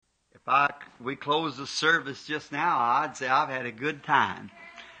we closed the service just now, I'd say I've had a good time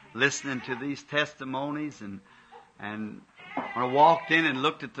listening to these testimonies. And when I walked in and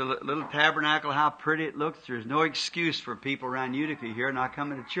looked at the little tabernacle, how pretty it looks, there's no excuse for people around Utica here not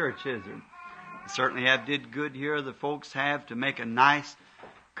coming to church, is there? Certainly did good here, the folks have, to make a nice,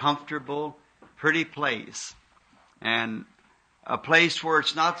 comfortable, pretty place. And a place where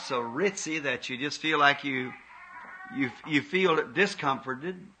it's not so ritzy that you just feel like you feel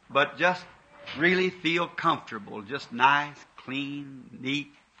discomforted, but just really feel comfortable. Just nice, clean,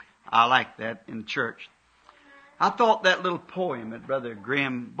 neat. I like that in church. I thought that little poem that Brother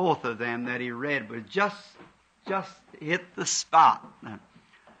Grimm, both of them that he read, was just hit the spot.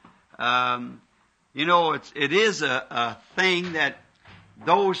 It is a thing that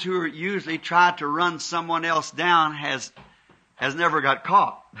those who usually try to run someone else down has never got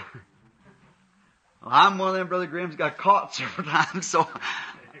caught. Well, I'm one of them, Brother Grimm's got caught several times, so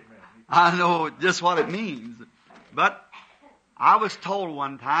I know just what it means. But I was told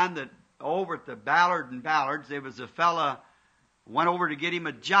one time that over at the Ballard and Ballards, there was a fella went over to get him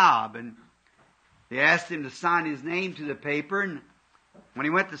a job, and they asked him to sign his name to the paper, and when he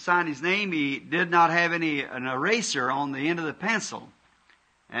went to sign his name, he did not have an eraser on the end of the pencil.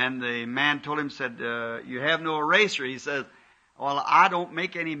 And the man told him, said, you have no eraser. He says, well, I don't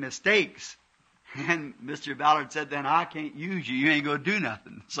make any mistakes. And Mr. Ballard said, then I can't use you. You ain't going to do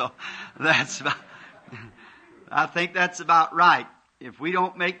nothing. So I think that's about right. If we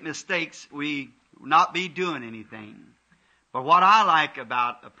don't make mistakes, we not be doing anything. But what I like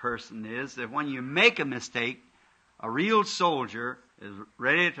about a person is that when you make a mistake, a real soldier is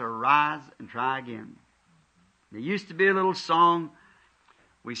ready to rise and try again. There used to be a little song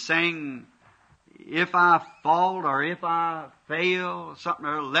we sang, if I fall or if I fail, something,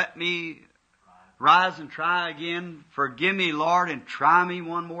 or let me rise and try again. Forgive me, Lord, and try me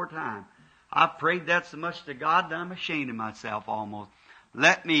one more time. I prayed that so much to God that I'm ashamed of myself almost.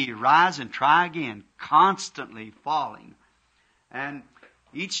 Let me rise and try again, constantly falling. And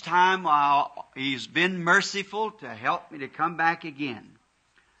each time He's been merciful to help me to come back again.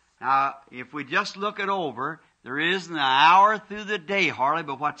 Now, if we just look it over, there isn't an hour through the day hardly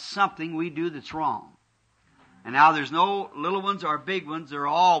but what's something we do that's wrong. And now there's no little ones or big ones. They're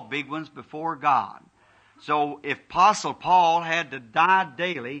all big ones before God. So if Apostle Paul had to die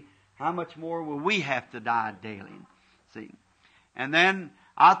daily, how much more will we have to die daily? See? And then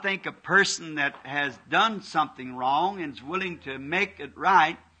I think a person that has done something wrong and is willing to make it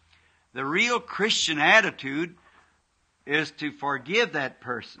right, the real Christian attitude is to forgive that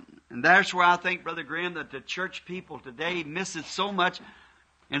person. And that's where I think, Brother Graham, that the church people today miss it so much.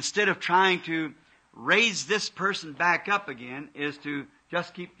 Instead of trying to raise this person back up again, is to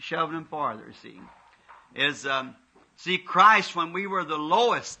just keep shoving them farther, see, Christ, when we were the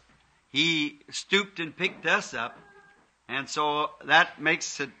lowest, He stooped and picked us up. And so that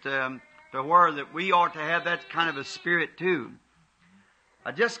makes it to where that we ought to have that kind of a spirit too.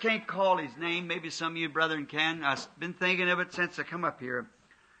 I just can't call his name. Maybe some of you brethren can. I've been thinking of it since I come up here.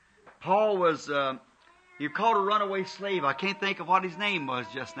 Paul was, you called a runaway slave. I can't think of what his name was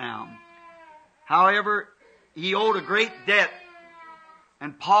just now. However, he owed a great debt.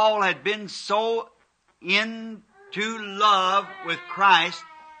 And Paul had been so into love with Christ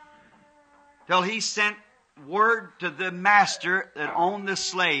till he sent word to the master that owned the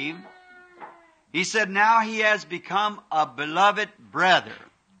slave. He said, now he has become a beloved brother.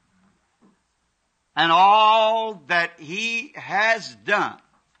 And all that he has done,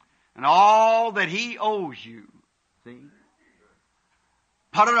 and all that he owes you, see,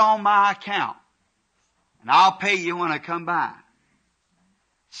 put it on my account, and I'll pay you when I come by.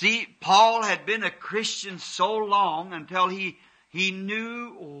 See, Paul had been a Christian so long until he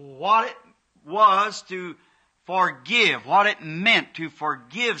knew what it was to forgive, what it meant to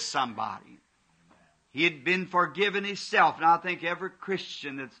forgive somebody. He had been forgiven himself, and I think every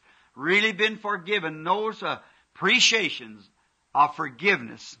Christian that's really been forgiven knows appreciations of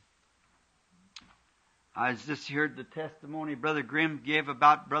forgiveness. I just heard the testimony Brother Grimm gave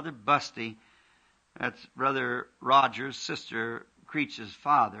about Brother Busty. That's Brother Rogers, Sister Creech's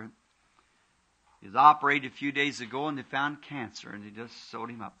father. He was operated a few days ago, and they found cancer, and they just sewed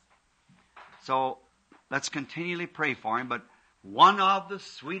him up. So let's continually pray for him. But one of the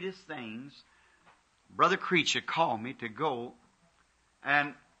sweetest things, Brother Creech called me to go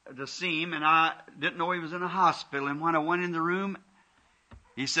and to see him, and I didn't know he was in a hospital. And when I went in the room,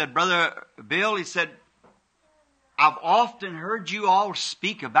 he said, Brother Bill, he said, I've often heard you all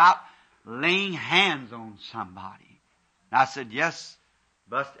speak about laying hands on somebody. And I said, yes,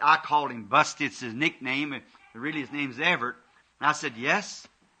 Busty. I called him Busty. It's his nickname. Really, his name's Everett. And I said, yes.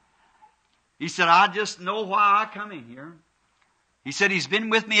 He said, I just know why I come in here. He said, He's been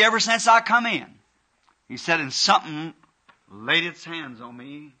with me ever since I come in. He said, and something laid its hands on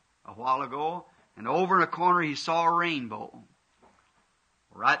me a while ago, and over in a corner he saw a rainbow.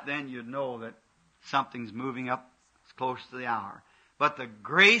 Right then you'd know that something's moving up close to the hour. But the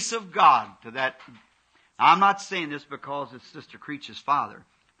grace of God to that, I'm not saying this because it's Sister Creech's father,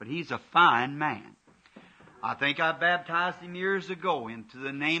 but he's a fine man. I think I baptized him years ago into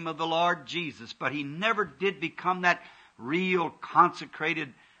the name of the Lord Jesus, but he never did become that real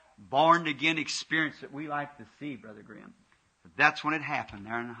consecrated, born-again experience that we like to see, Brother Grimm. But that's when it happened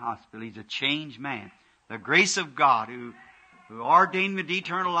there in the hospital. He's a changed man. The grace of God who ordained him to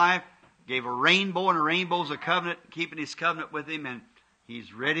eternal life, gave a rainbow, and a rainbow's a covenant, keeping His covenant with him, and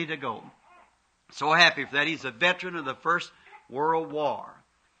he's ready to go. So happy for that. He's a veteran of the First World War.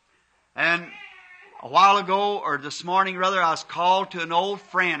 And a while ago, or this morning rather, I was called to an old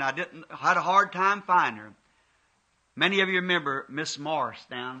friend. I had a hard time finding her. Many of you remember Miss Morris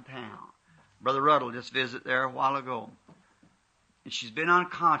downtown. Brother Ruddle just visited there a while ago. And she's been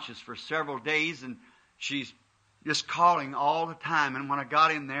unconscious for several days, and she's just calling all the time. And when I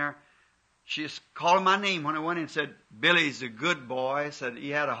got in there, she just called my name when I went in and said, Billy's a good boy. Said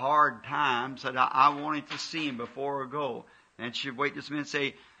he had a hard time. Said, I wanted to see him before I go. And she'd wait just a minute and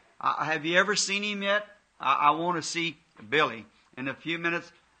say, have you ever seen him yet? I want to see Billy. In a few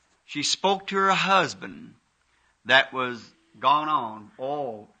minutes, she spoke to her husband that was gone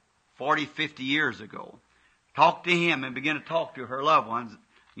on, 40, 50 years ago. Talked to him and began to talk to her loved ones.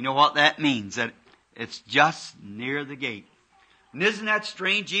 You know what that means? That it's just near the gate. And isn't that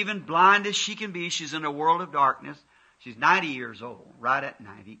strange? Even blind as she can be, she's in a world of darkness. She's 90 years old, right at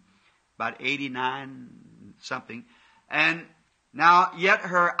 90, about 89 something. And now, yet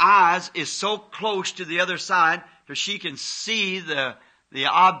her eyes is so close to the other side that she can see the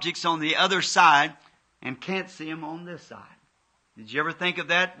objects on the other side and can't see them on this side. Did you ever think of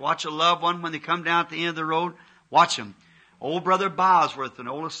that? Watch a loved one when they come down at the end of the road. Watch them. Old Brother Bosworth, an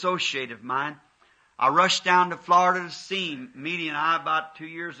old associate of mine, I rushed down to Florida to see him, meeting I about 2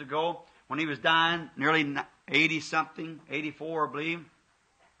 years ago when he was dying, nearly 80-something, 84 I believe.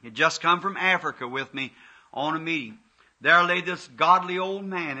 He had just come from Africa with me on a meeting. There lay this godly old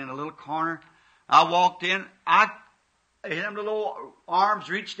man in a little corner. I walked in. Him little arms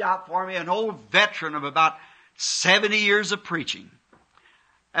reached out for me, an old veteran of about 70 years of preaching.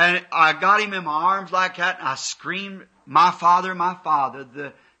 And I got him in my arms like that, and I screamed, my Father,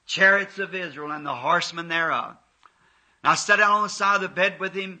 the chariots of Israel and the horsemen thereof. And I sat down on the side of the bed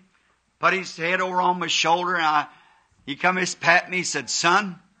with him, put his head over on my shoulder, and he come and pat me, he said,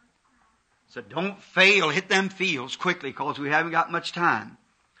 son, said, don't fail, hit them fields quickly, because we haven't got much time.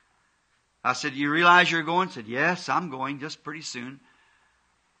 I said, you realize you're going? He said, yes, I'm going just pretty soon.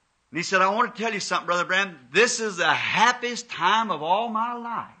 And he said, I want to tell you something, Brother Branham. This is the happiest time of all my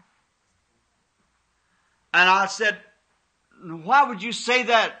life. And I said, why would you say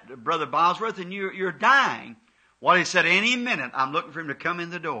that, Brother Bosworth, and you're dying? Well, he said, any minute I'm looking for him to come in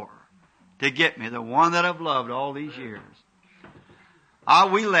the door to get me, the one that I've loved all these years.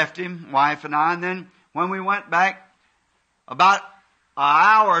 We left him, wife and I, and then when we went back, about an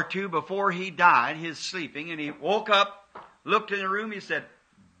hour or two before he died, he was sleeping, and he woke up, looked in the room, he said,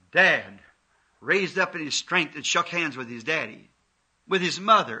 Dad, raised up in his strength and shook hands with his daddy, with his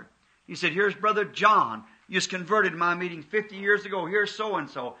mother. He said, here's Brother John, you was converted in my meeting 50 years ago, here's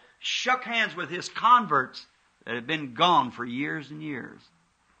so-and-so. Shook hands with his converts that had been gone for years and years.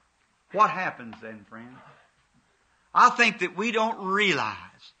 What happens then, friend? I think that we don't realize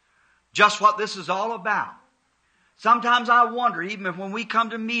just what this is all about. Sometimes I wonder, even if when we come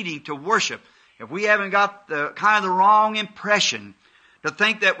to meeting to worship, if we haven't got the kind of the wrong impression to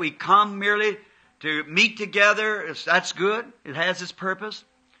think that we come merely to meet together, that's good, it has its purpose,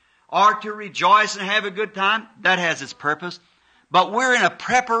 or to rejoice and have a good time, that has its purpose. But we're in a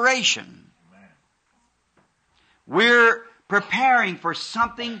preparation. We're preparing for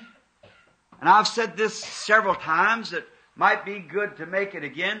something. And I've said this several times, it might be good to make it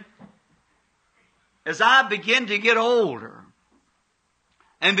again. As I begin to get older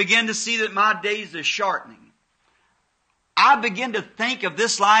and begin to see that my days are shortening, I begin to think of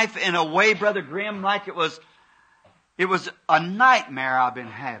this life in a way, Brother Grimm, like it was a nightmare I've been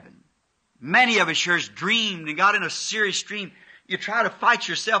having. Many of us sure dreamed and got in a serious dream. You try to fight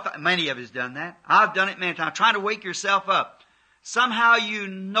yourself. Many of us done that. I've done it many times. Trying to wake yourself up. Somehow you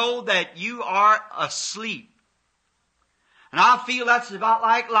know that you are asleep. And I feel that's about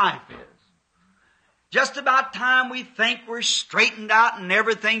like life is. Just about time we think we're straightened out and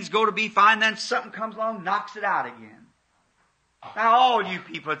everything's going to be fine, then something comes along and knocks it out again. Now all you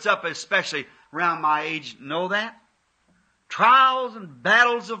people, it's up especially around my age, know that. Trials and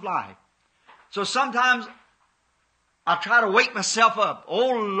battles of life. So sometimes I try to wake myself up.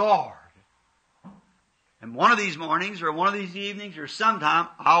 Oh Lord. And one of these mornings or one of these evenings or sometime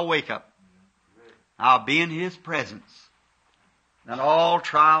I'll wake up. I'll be in His presence. And all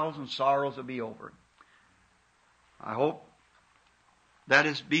trials and sorrows will be over. I hope that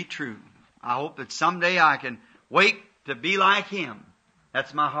is be true. I hope that someday I can wake to be like Him.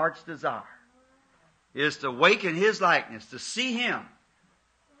 That's my heart's desire. Is to wake in His likeness, to see Him.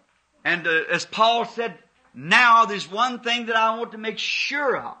 And as Paul said, now there's one thing that I want to make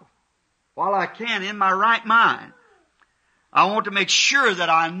sure of while I can in my right mind. I want to make sure that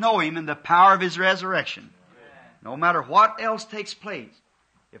I know Him in the power of His resurrection. No matter what else takes place.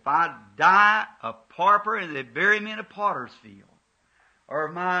 If I die a pauper and they bury me in a potter's field, or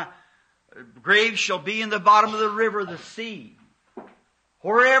my grave shall be in the bottom of the river, the sea,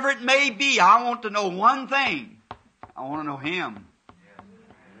 wherever it may be, I want to know one thing. I want to know Him.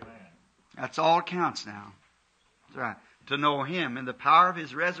 That's all that counts now. That's right. To know Him in the power of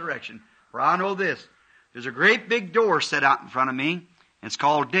His resurrection. For I know this. There's a great big door set out in front of me. And it's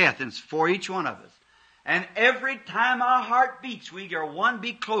called death. And it's for each one of us. And every time our heart beats, we get one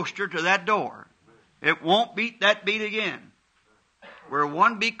beat closer to that door. It won't beat that beat again. We're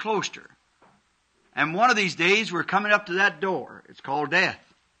one beat closer. And one of these days, we're coming up to that door. It's called death.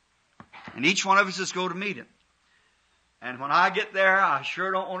 And each one of us is going to meet it. And when I get there, I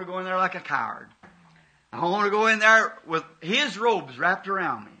sure don't want to go in there like a coward. I want to go in there with His robes wrapped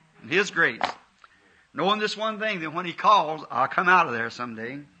around me and His grace. Knowing this one thing, that when He calls, I'll come out of there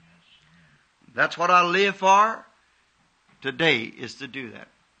someday. That's what I live for today, is to do that.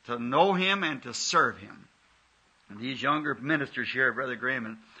 To know Him and to serve Him. And these younger ministers here, Brother Graham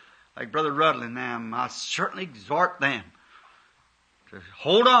and like Brother Ruddle and them, I certainly exhort them to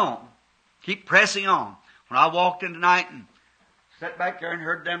hold on. Keep pressing on. When I walked in tonight and sat back there and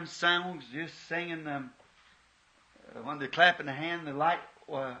heard them songs, just singing them, when they clapping the hand, the light,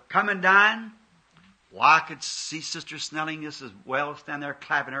 come and dine. Well, I could see Sister Snelling just as well stand there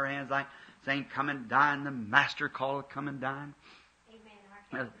clapping her hands like saying, come and dine. The Master called, come and dine.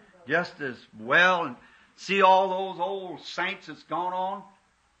 Amen. Just as well. And see all those old saints that's gone on.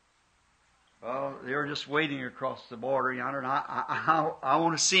 Well, they were just waiting across the border yonder, and I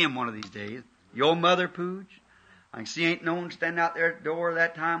want to see them one of these days. Your mother, Pooge. I can see ain't no one standing out there at the door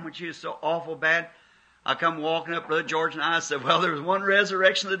that time when she was so awful bad. I come walking up, Brother George and I said, well, there was one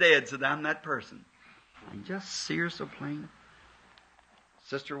resurrection of the dead, said I'm that person. I can just see her so plain.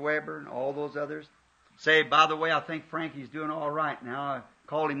 Sister Weber and all those others. Say, by the way, I think Frankie's doing all right now. I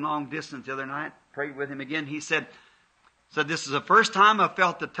called him long distance the other night, prayed with him again. He said, this is the first time I've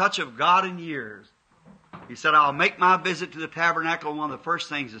felt the touch of God in years. He said, I'll make my visit to the tabernacle one of the first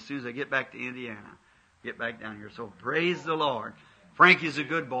things as soon as I get back to Indiana. Get back down here. So praise the Lord. Frankie's a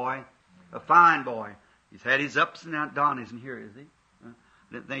good boy, a fine boy. He's had his ups and downs. Don isn't here, is he?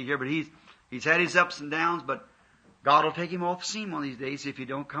 Didn't think here, but he's had his ups and downs, but God will take him off the scene one of these days if he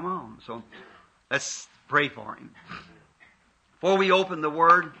don't come on. So let's pray for him. Before we open the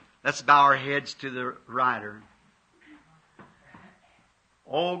Word, let's bow our heads to the writer.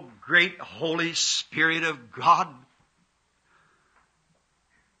 Oh, great Holy Spirit of God,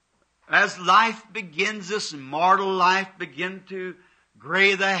 as life begins, this mortal life begin to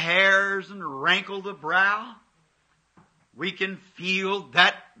gray the hairs and wrinkle the brow, we can feel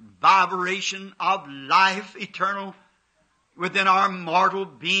that vibration of life eternal within our mortal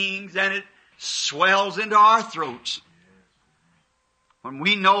beings, and it swells into our throats. When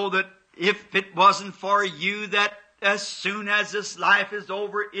we know that if it wasn't for you, that as soon as this life is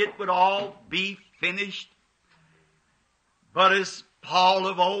over, it would all be finished. But as Paul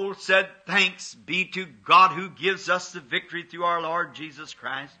of old said, thanks be to God who gives us the victory through our Lord Jesus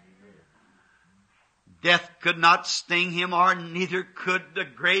Christ. Death could not sting him, or neither could the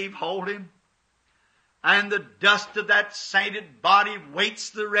grave hold him. And the dust of that sainted body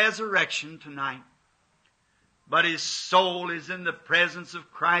waits the resurrection tonight. But his soul is in the presence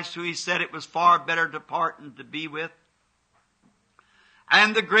of Christ, who he said it was far better to part and to be with.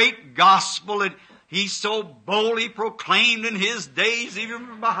 And the great gospel that he so boldly proclaimed in his days, even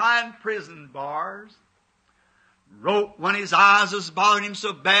from behind prison bars, wrote when his eyes was bothering him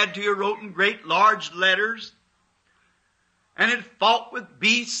so bad to, he wrote in great large letters, and had fought with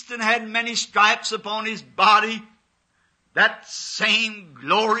beasts and had many stripes upon his body. That same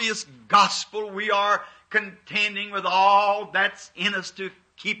glorious gospel we are contending with all that's in us to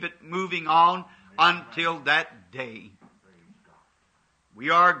keep it moving on until that day. We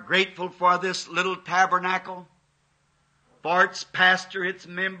are grateful for this little tabernacle. for its pastor, its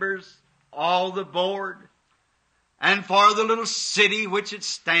members, all the board, and for the little city which it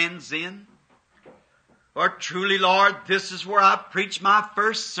stands in. For truly, Lord, this is where I preach my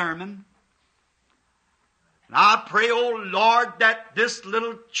first sermon. And I pray, oh Lord, that this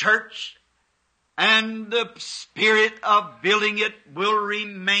little church and the spirit of building it will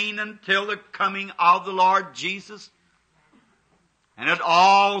remain until the coming of the Lord Jesus. And that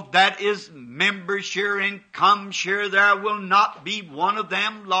all that is members here and comes here, there will not be one of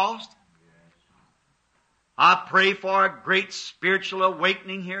them lost. I pray for a great spiritual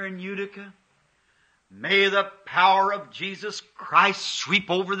awakening here in Utica. May the power of Jesus Christ sweep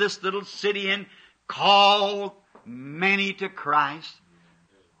over this little city and call many to Christ.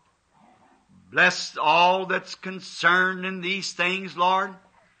 Bless all that's concerned in these things, Lord.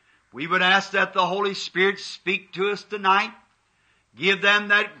 We would ask that the Holy Spirit speak to us tonight. Give them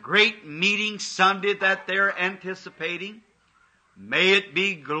that great meeting Sunday that they're anticipating. May it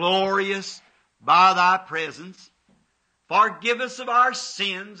be glorious by Thy presence. Forgive us of our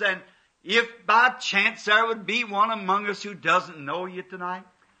sins, and if by chance there would be one among us who doesn't know You tonight,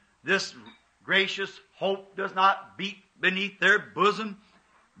 this gracious hope does not beat beneath their bosom,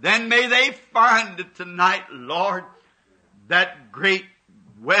 then may they find it tonight, Lord, that great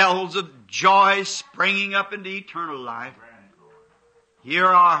wells of joy springing up into eternal life. Hear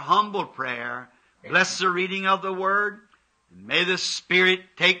our humble prayer. Bless the reading of the Word. May the Spirit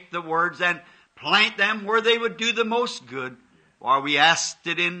take the words and plant them where they would do the most good. For we asked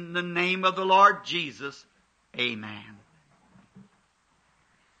it in the name of the Lord Jesus. Amen.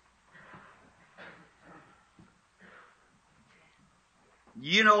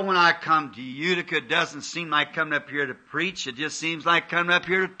 You know, when I come to Utica, it doesn't seem like coming up here to preach. It just seems like coming up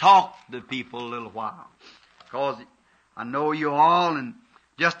here to talk to people a little while. Because I know you all and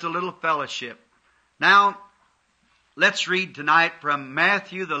just a little fellowship. Now, let's read tonight from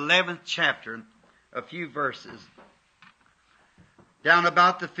Matthew, the 11th chapter, a few verses, down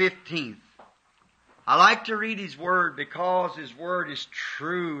about the 15th. I like to read His Word because His Word is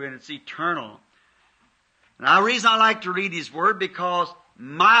true and it's eternal. Now, the reason I like to read His Word because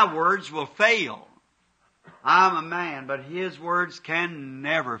my words will fail. I'm a man, but His words can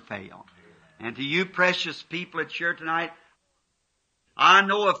never fail. And to you precious people at here tonight, I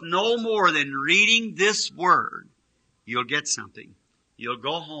know if no more than reading this Word, you'll get something. You'll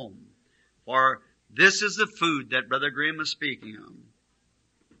go home. For this is the food that Brother Grimm was speaking of.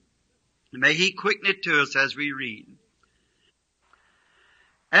 May He quicken it to us as we read.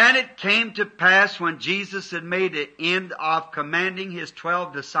 And it came to pass when Jesus had made an end of commanding His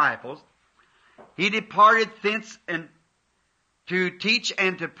 12 disciples, He departed thence and to teach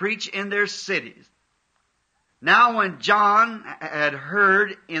and to preach in their cities. Now when John had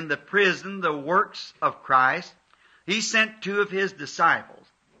heard in the prison the works of Christ, he sent 2 of his disciples,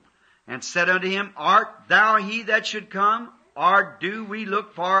 and said unto him, Art thou he that should come, or do we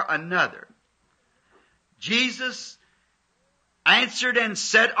look for another? Jesus answered and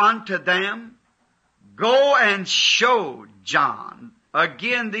said unto them, Go and show John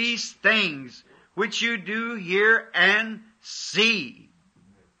again these things which you do hear and see.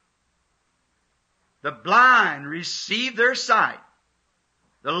 The blind receive their sight,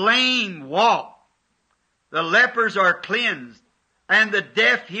 the lame walk, the lepers are cleansed, and the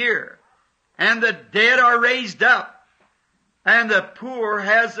deaf hear, and the dead are raised up, and the poor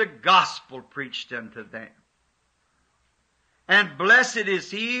has the gospel preached unto them. And blessed is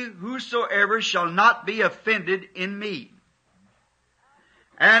he whosoever shall not be offended in me.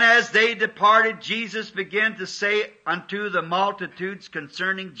 And as they departed, Jesus began to say unto the multitudes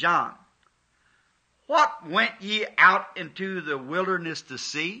concerning John, What went ye out into the wilderness to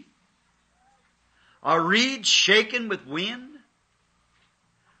see? A reed shaken with wind?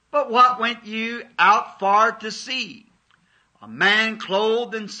 But what went you out for to see? A man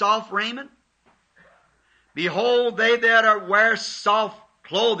clothed in soft raiment? Behold, they that wear soft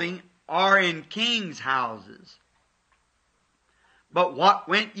clothing are in kings' houses. But what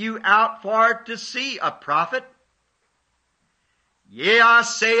went you out for to see? A prophet? Yea, I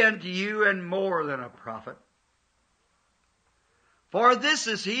say unto you, and more than a prophet. For this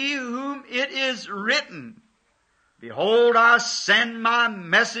is he whom it is written, Behold, I send my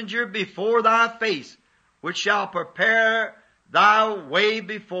messenger before thy face, which shall prepare thy way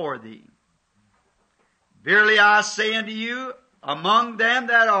before thee. Verily I say unto you, among them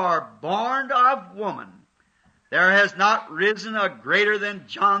that are born of woman, there has not risen a greater than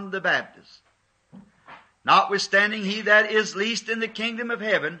John the Baptist. Notwithstanding, he that is least in the kingdom of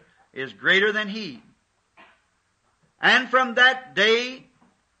heaven is greater than he. And from that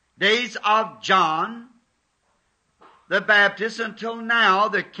days of John, the Baptist, until now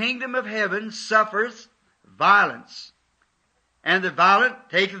the kingdom of heaven suffers violence, and the violent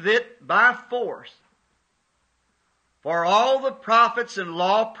taketh it by force. For all the prophets and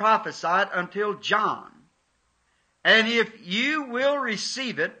law prophesied until John. And if you will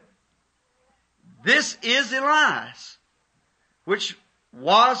receive it, this is Elias, which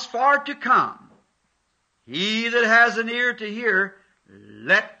was far to come. He that has an ear to hear,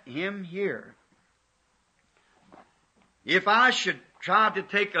 let him hear. If I should try to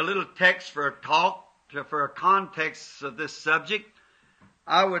take a little text for a talk, for a context of this subject,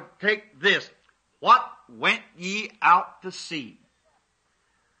 I would take this. What went ye out to see?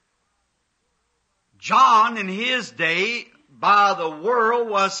 John in his day by the world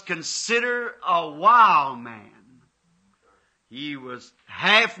was considered a wild man. He was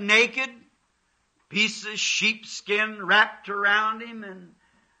half naked, piece of sheepskin wrapped around him, and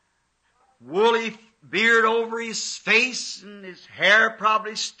woolly beard over his face, and his hair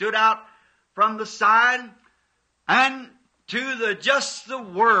probably stood out from the side. And to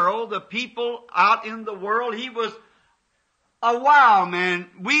the world, the people out in the world, he was a wild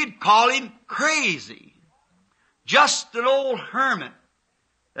man. We'd call him crazy. Just an old hermit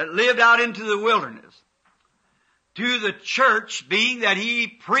that lived out into the wilderness. To the church, being that he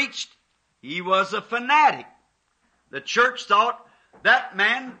preached, he was a fanatic. The church thought that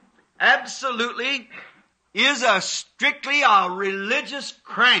man absolutely is strictly a religious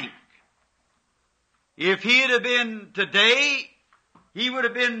crank. If he'd have been today, he would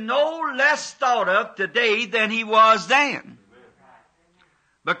have been no less thought of today than he was then.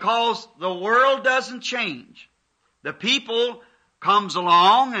 Because the world doesn't change. The people comes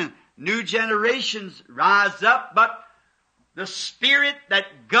along and new generations rise up, but the spirit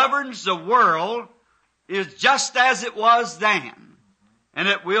that governs the world is just as it was then. And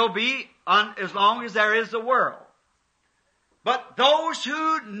it will be as long as there is the world. But those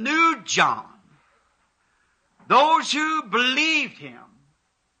who knew John, those who believed him,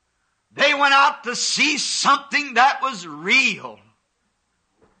 they went out to see something that was real.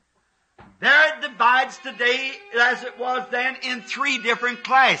 There it divides today, as it was then, in three different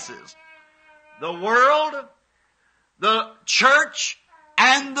classes. The world, the church,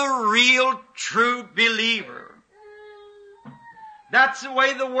 and the real true believer. That's the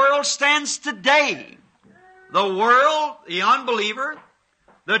way the world stands today. The world, the unbeliever,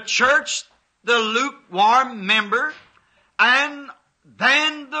 the church, the lukewarm member, and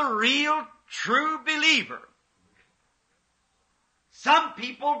then the real true believer. Some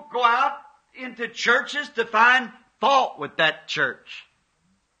people go out into churches to find fault with that church.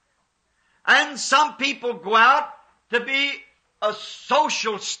 And some people go out to be a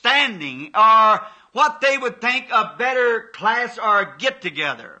social standing or what they would think a better class or a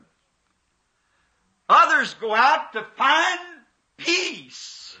get-together. Others go out to find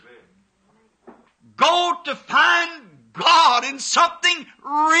peace. Go to find God in something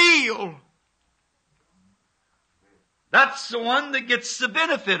real. That's the one that gets the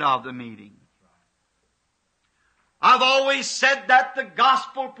benefit of the meeting. I've always said that the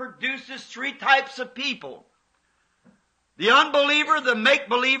gospel produces three types of people. The unbeliever, the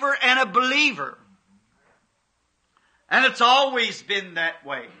make-believer, and a believer. And it's always been that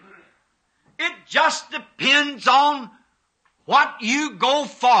way. It just depends on what you go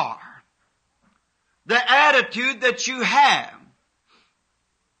for. The attitude that you have.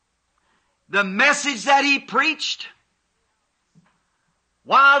 The message that he preached.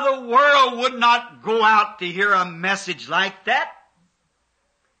 Why the world would not go out to hear a message like that?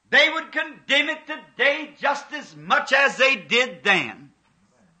 They would condemn it today just as much as they did then.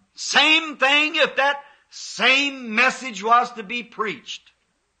 Same thing if that same message was to be preached.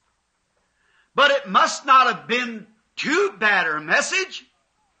 But it must not have been too bad a message.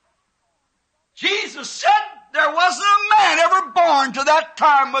 Jesus said there wasn't a man ever born to that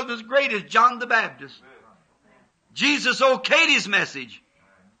time was as great as John the Baptist. Jesus okayed his message.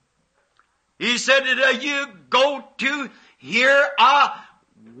 He said, you go to hear a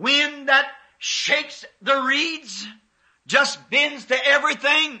wind that shakes the reeds, just bends to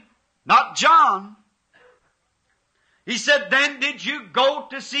everything, not John. He said, then did you go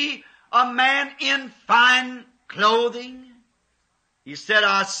to see a man in fine clothing? He said,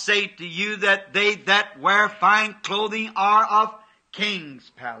 I say to you that they that wear fine clothing are of kings'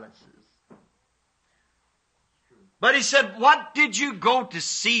 palaces. But he said, what did you go to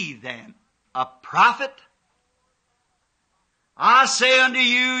see then? A prophet? I say unto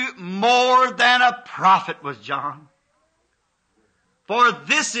you, more than a prophet was John. For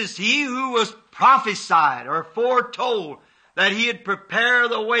this is he who was prophesied or foretold that he had prepared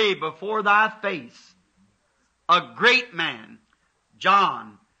the way before thy face. a great man,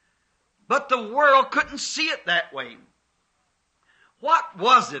 John. But the world couldn't see it that way. What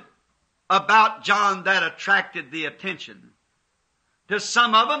was it about John that attracted the attention? To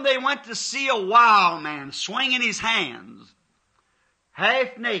some of them, they went to see a wild man swinging his hands,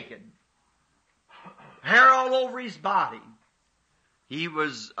 half naked, hair all over his body. He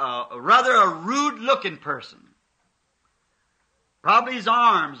was rather a rude-looking person. Probably his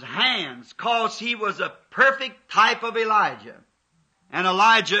arms, hands, cause he was a perfect type of Elijah. And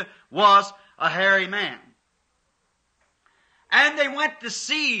Elijah was a hairy man. And they went to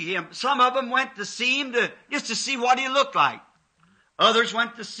see him. Some of them went to see him just to see what he looked like. Others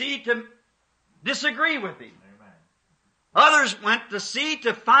went to see to disagree with him. Amen. Others went to see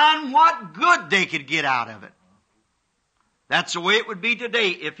to find what good they could get out of it. That's the way it would be today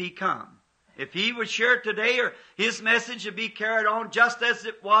if he come. If he would share today, or his message would be carried on just as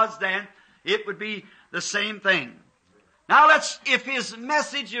it was then, it would be the same thing. Now if his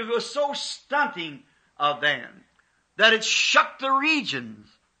message was so stunting of them that it shook the regions,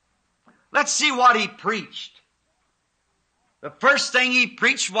 let's see what he preached. The first thing he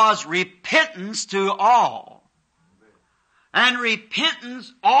preached was repentance to all. And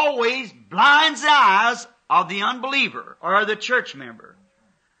repentance always blinds the eyes of the unbeliever or the church member.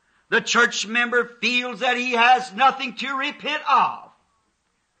 The church member feels that he has nothing to repent of.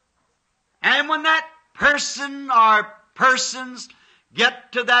 And when that person or persons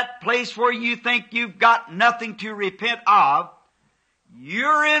get to that place where you think you've got nothing to repent of,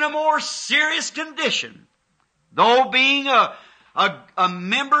 you're in a more serious condition. Though being a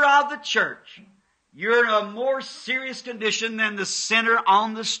member of the church, you're in a more serious condition than the sinner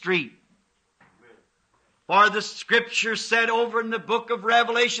on the street. For the Scripture said over in the book of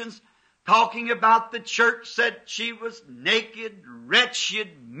Revelations, talking about the church, said she was naked, wretched,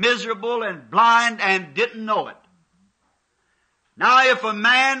 miserable, and blind, and didn't know it. Now, if a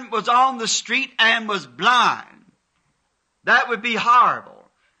man was on the street and was blind, that would be horrible.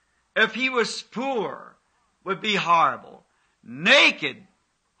 If he was poor, would be horrible. Naked,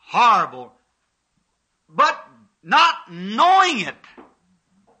 horrible. But not knowing it,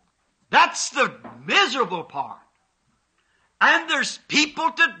 that's the miserable part. And there's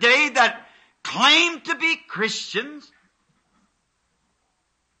people today that claim to be Christians,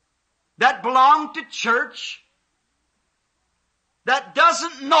 that belong to church, that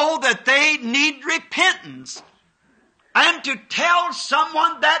doesn't know that they need repentance. And to tell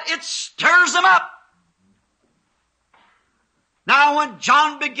someone that, it stirs them up. Now when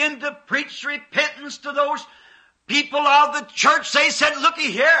John began to preach repentance to those people of the church, they said,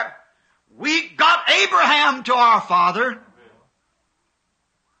 looky here, we got Abraham to our father.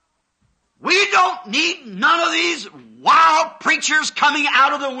 We don't need none of these wild preachers coming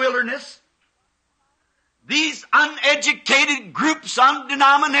out of the wilderness. These uneducated groups,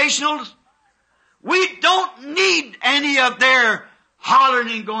 undenominationals. We don't need any of their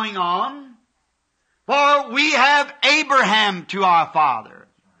hollering going on. For we have Abraham to our father.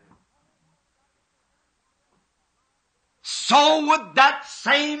 So would that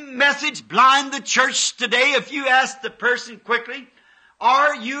same message blind the church today if you ask the person quickly,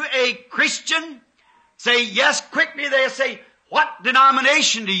 are you a Christian? Say yes quickly. They'll say, what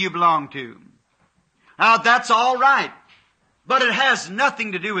denomination do you belong to? Now that's all right. But it has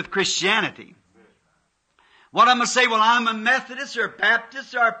nothing to do with Christianity. What I'm going to say, well, I'm a Methodist or a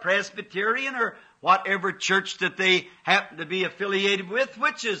Baptist or a Presbyterian or whatever church that they happen to be affiliated with,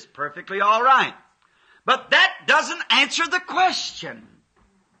 which is perfectly all right. But that doesn't answer the question.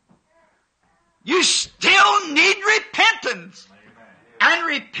 You still need repentance. And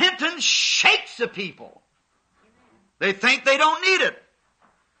repentance shakes the people. They think they don't need it.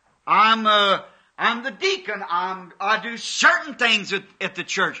 I'm the deacon. I do certain things at the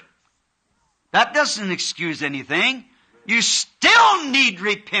church. That doesn't excuse anything. You still need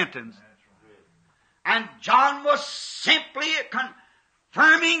repentance. And John was simply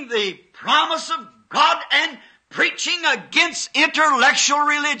confirming the promise of God and preaching against intellectual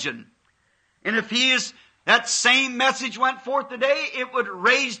religion. And if that same message went forth today, it would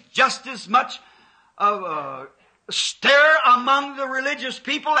raise just as much of a stir among the religious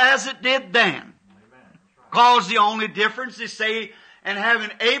people as it did then. Because the only difference is, say, in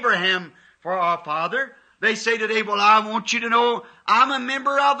having Abraham for our father, they say today, well, I want you to know I'm a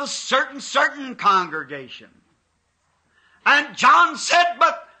member of a certain congregation. And John said,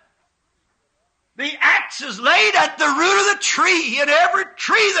 but the axe is laid at the root of the tree, and every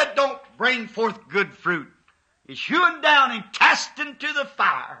tree that don't bring forth good fruit is hewn down and cast into the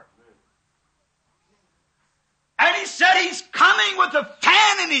fire. And he said he's coming with a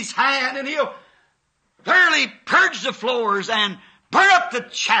fan in his hand, and he'll thoroughly purge the floors and burn up the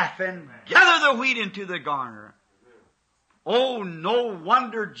chaff and gather the wheat into the garner. Oh, no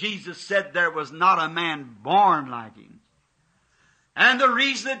wonder Jesus said there was not a man born like him. And the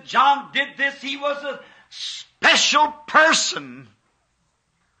reason that John did this, he was a special person.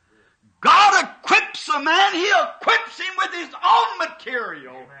 God equips a man, He equips him with His own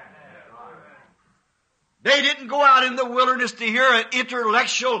material. They didn't go out in the wilderness to hear an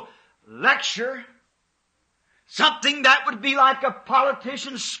intellectual lecture, something that would be like a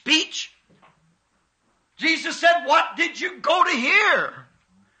politician's speech. Jesus said, what did you go to hear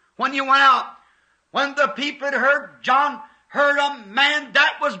when you went out? When the people had heard, John heard a man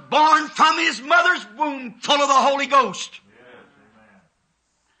that was born from his mother's womb full of the Holy Ghost.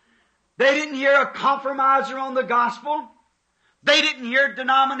 They didn't hear a compromiser on the gospel. They didn't hear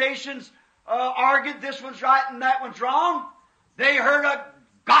denominations argued this one's right and that one's wrong. They heard a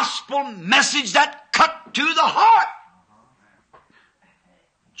gospel message that cut to the heart.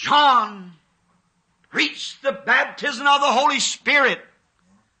 John preached the baptism of the Holy Spirit.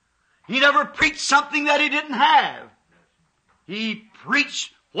 He never preached something that he didn't have. He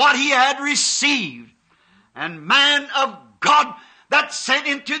preached what he had received. And man of God that's sent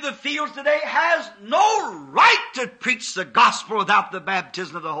into the fields today has no right to preach the gospel without the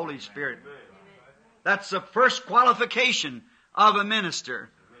baptism of the Holy Spirit. That's the first qualification of a minister,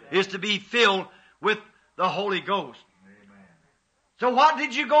 is to be filled with the Holy Ghost. So what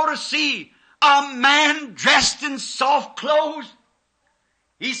did you go to see? A man dressed in soft clothes?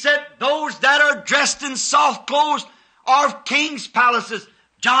 He said, those that are dressed in soft clothes are king's palaces.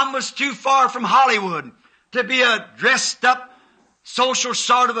 John was too far from Hollywood to be a dressed up social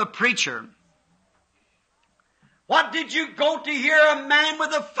sort of a preacher. What did you go to hear? A man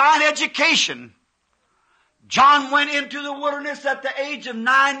with a fine education. John went into the wilderness at the age of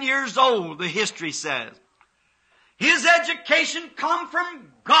 9 years old, the history says. His education come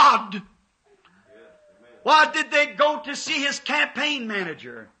from God. Why did they go to see his campaign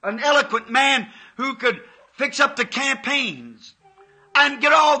manager? An eloquent man who could fix up the campaigns and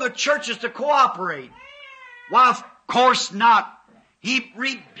get all the churches to cooperate. Why, of course not. He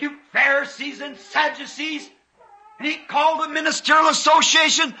rebuked Pharisees and Sadducees, and he called the ministerial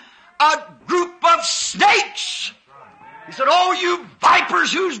association a group of snakes. He said, oh, you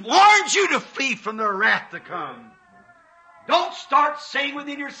vipers, who's warned you to flee from the wrath to come? Don't start saying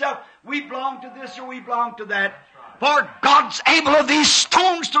within yourself, we belong to this or we belong to that. For God's able of these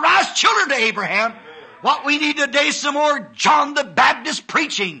stones to rise children to Abraham. What we need today is some more John the Baptist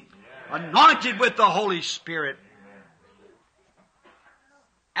preaching, anointed with the Holy Spirit.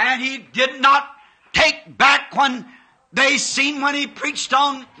 And he did not take back when they seen when he preached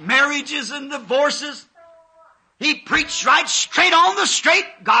on marriages and divorces. He preached right straight on the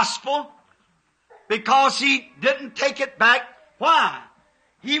straight gospel because he didn't take it back. Why?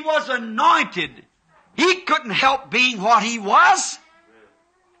 He was anointed. He couldn't help being what he was.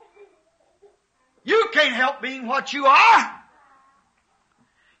 You can't help being what you are.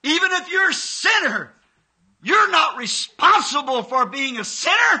 Even if you're a sinner, you're not responsible for being a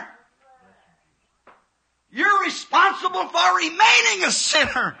sinner. You're responsible for remaining a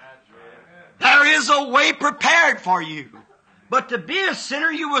sinner. There is a way prepared for you. But to be a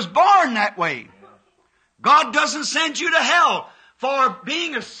sinner, you was born that way. God doesn't send you to hell for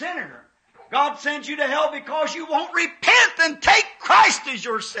being a sinner. God sends you to hell because you won't repent and take Christ as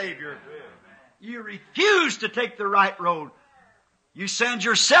your Savior. You refuse to take the right road. You send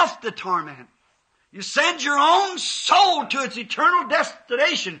yourself to torment. You send your own soul to its eternal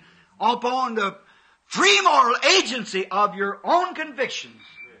destination upon the free moral agency of your own convictions.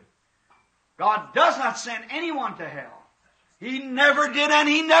 God does not send anyone to hell. He never did and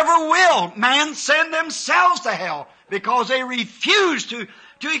He never will. Man send themselves to hell because they refuse to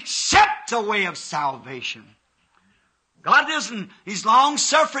accept the way of salvation. God doesn't, He's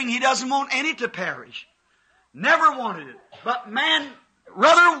long-suffering. He doesn't want any to perish. Never wanted it. But man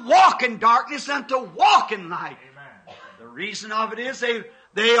rather walk in darkness than to walk in light. Amen. The reason of it is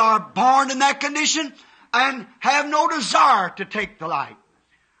they are born in that condition and have no desire to take the light.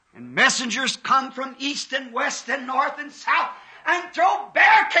 And messengers come from east and west and north and south and throw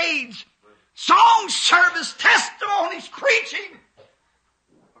barricades, song service, testimonies, preaching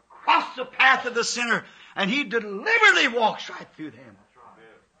across the path of the sinner. And he deliberately walks right through them.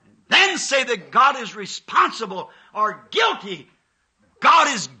 And then say that God is responsible or guilty.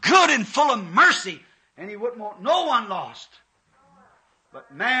 God is good and full of mercy, and He wouldn't want no one lost.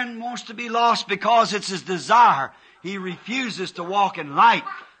 But man wants to be lost because it's his desire. He refuses to walk in light.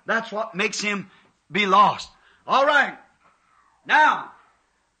 That's what makes him be lost. All right. Now,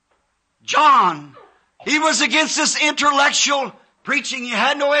 John He was against this intellectual preaching. He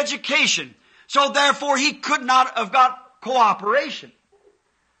had no education. So therefore he could not have got cooperation.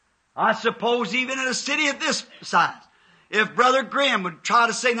 I suppose even in a city of this size, if Brother Grimm would try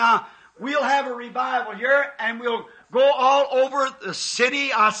to say, now, we'll have a revival here and we'll go all over the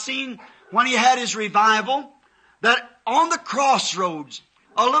city. I seen when he had his revival that on the crossroads,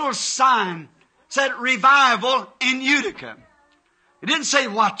 a little sign said revival in Utica. It didn't say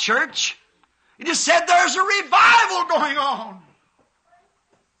what church. It just said there's a revival going on.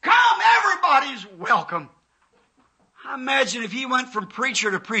 Come, everybody's welcome. I imagine if he went from preacher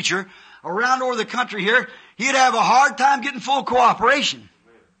to preacher around over the country here, he'd have a hard time getting full cooperation.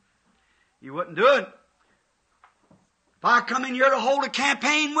 He wouldn't do it. If I come in here to hold a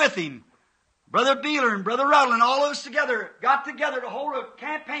campaign with him, Brother Beeler and Brother Ruddle and all of us together got together to hold a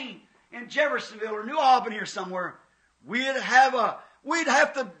campaign in Jeffersonville or New Albany or somewhere, we'd have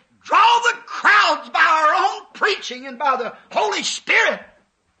to draw the crowds by our own preaching and by the Holy Spirit.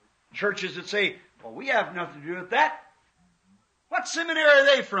 Churches that say, well, we have nothing to do with that. What seminary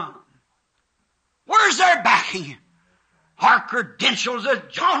are they from? Where's their backing? Our credentials, as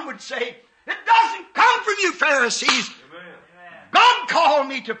John would say, it doesn't come from you Pharisees. Amen. God called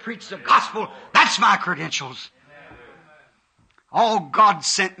me to preach the gospel. That's my credentials. All God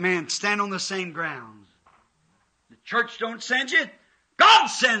sent men stand on the same grounds. The church don't send you. God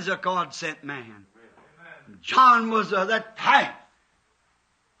sends a God sent man. John was that type.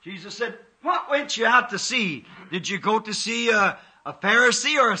 Jesus said, what went you out to see? Did you go to see a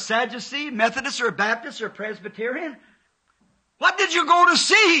Pharisee or a Sadducee, Methodist or a Baptist or a Presbyterian? What did you go to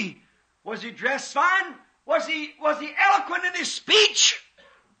see? Was he dressed fine? Was he eloquent in his speech?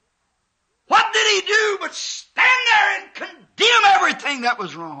 What did he do but stand there and condemn everything that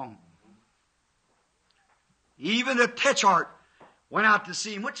was wrong? Even the Tetrarch went out to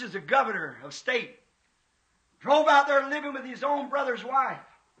see him, which is the governor of state. Drove out there living with his own brother's wife.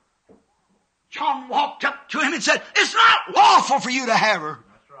 John walked up to him and said, it's not lawful for you to have her.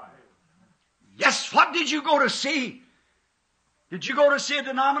 That's right. Yes, what did you go to see? Did you go to see a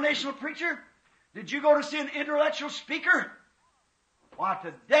denominational preacher? Did you go to see an intellectual speaker? Why,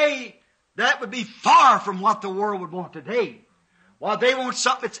 today, that would be far from what the world would want today. Why, they want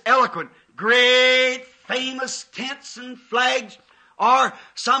something that's eloquent. Great, famous tents and flags, or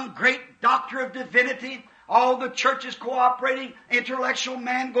some great doctor of divinity. All the churches cooperating, intellectual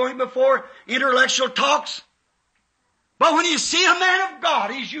man going before, intellectual talks. But when you see a man of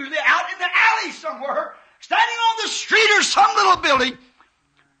God, he's usually out in the alley somewhere, standing on the street or some little building,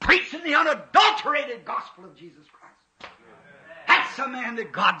 preaching the unadulterated gospel of Jesus Christ. That's the man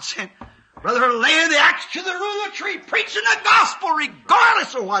that God sent. Brother, laying the axe to the root of the tree, preaching the gospel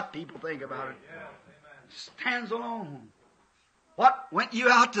regardless of what people think about it. Stands alone. What went you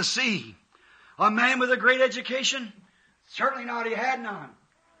out to see? A man with a great education? Certainly not. He had none.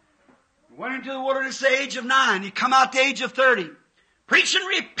 He went into the wilderness at the age of 9. He come out at the age of 30. Preaching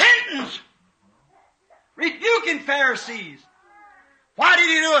repentance. Rebuking Pharisees. Why did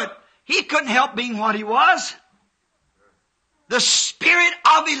he do it? He couldn't help being what he was. The spirit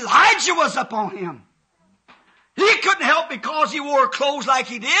of Elijah was upon him. He couldn't help because he wore clothes like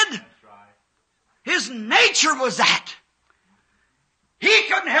he did. His nature was that. He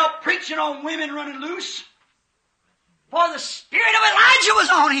couldn't help preaching on women running loose. For the spirit of Elijah was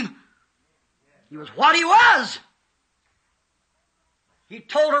on him. He was what he was. He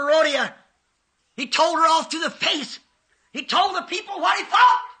told Herodias. He told her off to the face. He told the people what he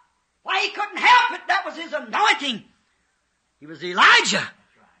thought. Why, he couldn't help it. That was his anointing. He was Elijah.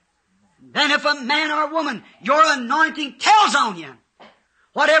 Then if a man or a woman, your anointing tells on you.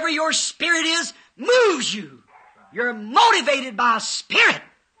 Whatever your spirit is, moves you. You're motivated by a spirit.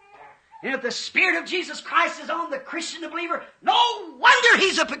 And if the Spirit of Jesus Christ is on the Christian, the believer, no wonder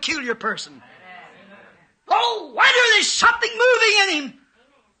he's a peculiar person. No wonder there's something moving in him.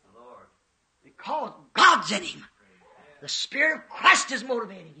 Because God's in him. The Spirit of Christ is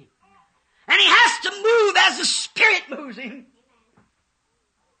motivating him. And he has to move as the Spirit moves him.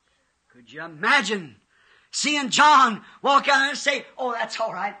 Could you imagine seeing John walk out and say, oh, that's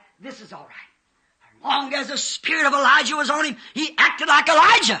all right. This is all right. As long as the spirit of Elijah was on him, he acted like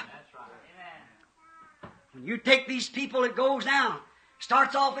Elijah. That's right. When you take these people, it goes down.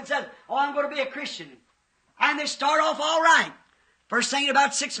 Starts off and says, oh, I'm going to be a Christian. And they start off all right. First thing in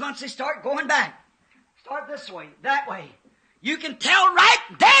about 6 months, they start going back. Start this way, that way. You can tell right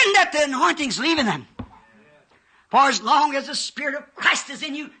then that the anointing's leaving them. For as long as the Spirit of Christ is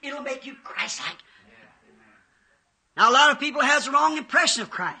in you, it'll make you Christ-like. Now, a lot of people has the wrong impression of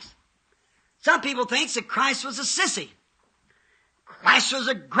Christ. Some people think that Christ was a sissy. Christ was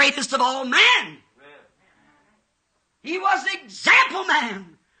the greatest of all men. He was the example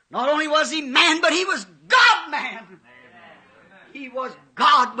man. Not only was he man, but he was God-man. He was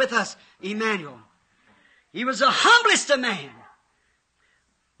God with us, Emmanuel. He was the humblest of man.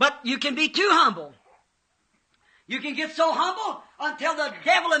 But you can be too humble. You can get so humble until the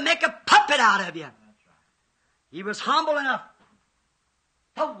devil will make a puppet out of you. He was humble enough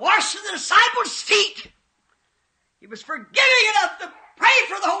to wash the disciples' feet. He was forgiving enough to pray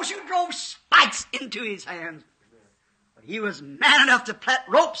for those who drove spikes into his hands. But he was man enough to plait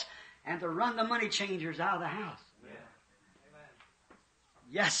ropes and to run the money changers out of the house.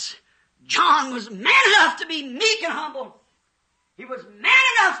 Yes, John was man enough to be meek and humble. He was man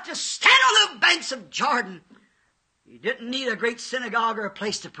enough to stand on the banks of Jordan. He didn't need a great synagogue or a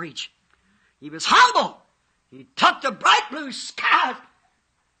place to preach. He was humble. He took the bright blue skies.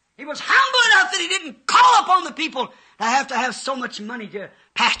 He was humble enough that he didn't call upon the people to have so much money to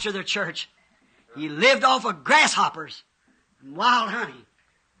pasture their church. He lived off of grasshoppers and wild honey,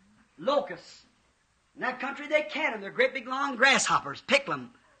 locusts. In that country they can them. They're great big long grasshoppers. Pick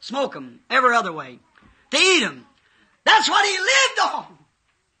them, smoke them, every other way. To eat them. That's what he lived on.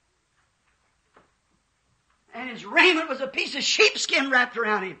 And his raiment was a piece of sheepskin wrapped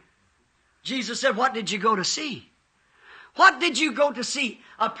around him. Jesus said, what did you go to see? What did you go to see?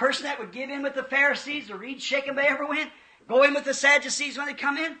 A person that would give in with the Pharisees, or read shaken by every wind, go in with the Sadducees when they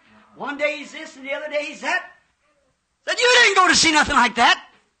come in? One day he's this and the other day he's that. Said, you didn't go to see nothing like that.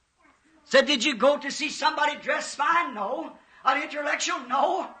 Said, did you go to see somebody dressed fine? No. An intellectual?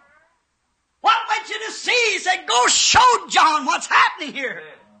 No. What went you to see? He said, go show John what's happening here.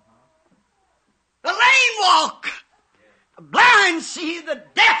 The lame walk. The blind see. The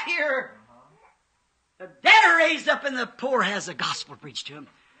deaf hear. The dead are raised up and the poor has the gospel preached to him.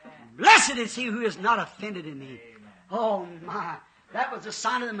 Blessed is he who is not offended in me. Oh my. That was the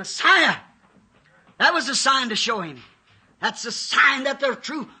sign of the Messiah. That was the sign to show him. That's the sign that the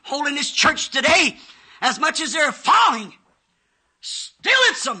true holiness church today, as much as they're falling, still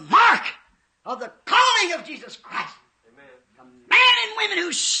it's a mark of the calling of Jesus Christ. Amen. The men and women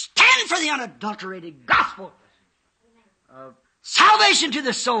who stand for the unadulterated gospel of salvation to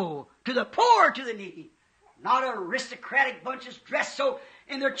the soul, to the poor, to the needy. Not aristocratic bunches dressed so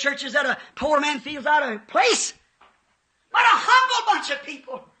in their churches that a poor man feels out of place, but a humble bunch of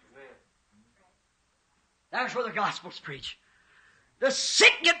people. That's where the gospel's preached. The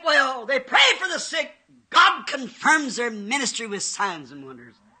sick get well. They pray for the sick. God confirms their ministry with signs and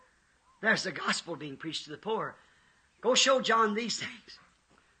wonders. There's the gospel being preached to the poor. Go show John these things.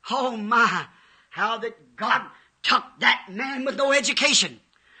 Oh my, how that God took that man with no education.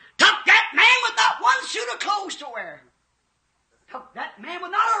 Took that man with not one suit of clothes to wear. Took that man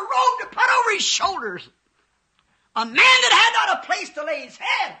with not a robe to put over his shoulders. A man that had not a place to lay his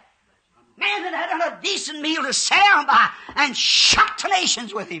head. Man that had not a decent meal to sit down by and shock the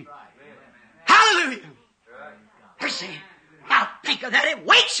nations with him. Hallelujah. Mercy. Now think of that. It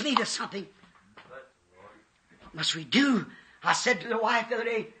wakes me to something. What must we do? I said to the wife the other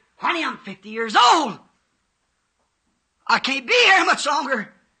day, honey, I'm 50 years old. I can't be here much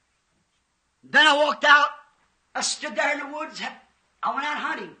longer. Then I walked out. I stood there in the woods. I went out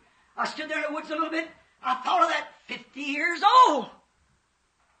hunting. I stood there in the woods a little bit. I thought of that 50 years old.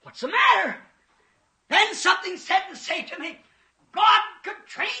 What's the matter? Then something said to say to me, God could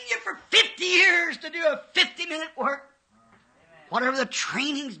train you for 50 years to do a 50-minute work. Whatever the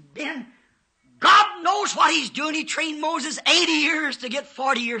training's been, God knows what He's doing. He trained Moses 80 years to get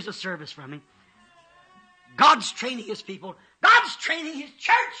 40 years of service from him. God's training His people. God's training His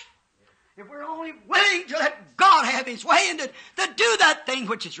church. If we're only willing to let God have His way and to do that thing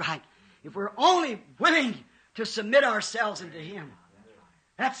which is right. If we're only willing to submit ourselves unto Him.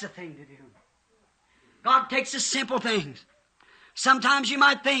 That's the thing to do. God takes the simple things. Sometimes you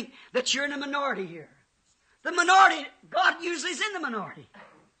might think that you're in a minority here. The minority, God usually is in the minority.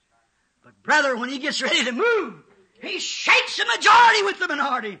 But brother, when He gets ready to move, He shakes the majority with the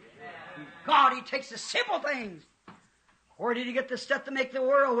minority. God, He takes the simple things. Where did He get the stuff to make the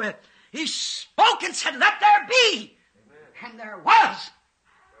world with? He spoke and said, let there be. And there was.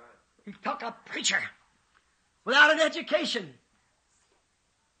 He took a preacher without an education,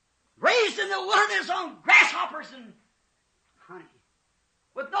 raised in the wilderness on grasshoppers and honey,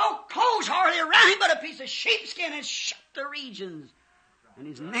 with no clothes hardly around him but a piece of sheepskin, and shook the regions. And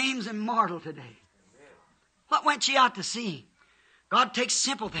his name's immortal today. What went ye out to see? God takes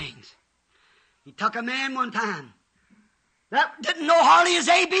simple things. He took a man one time that didn't know hardly his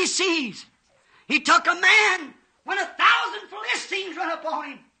ABCs. He took a man when 1,000 Philistines run upon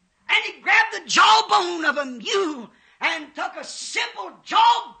him, and he grabbed the jawbone of a mule and took a simple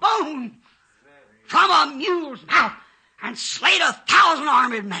jawbone from a mule's mouth and slayed 1,000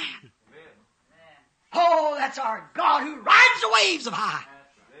 armed men. Oh, that's our God who rides the waves of high.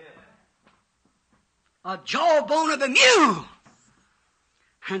 A jawbone of a mule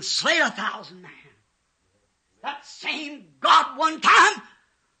and slayed 1,000 men. That same God one time,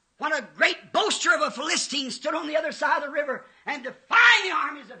 when a great boaster of a Philistine stood on the other side of the river and defied the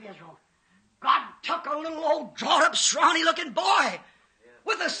armies of Israel, God took a little old drawn-up, scrawny-looking boy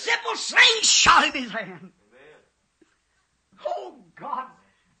with a simple slingshot in his hand. Oh, God.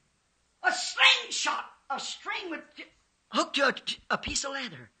 A slingshot, a string hooked to a piece of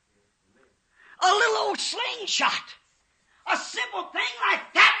leather. A little old slingshot. A simple thing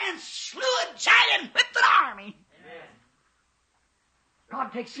like that and slew a giant and whipped an army. Amen.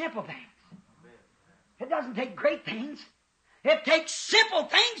 God takes simple things. Amen. It doesn't take great things. It takes simple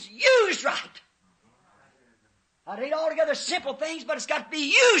things used right. It ain't altogether simple things, but it's got to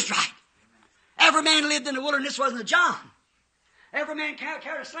be used right. Every man lived in the wilderness wasn't a John. Every man carried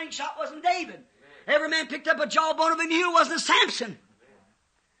a slingshot wasn't David. Every man picked up a jawbone of a mule wasn't a Samson.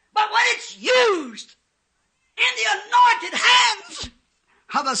 But when it's used in the anointed hands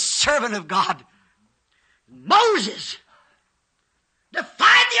of a servant of God, Moses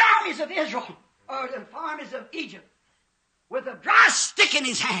defied the armies of Israel, or the armies of Egypt, with a dry stick in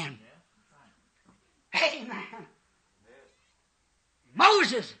his hand. Amen.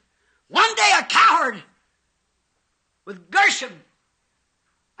 Moses, one day a coward, with Gershom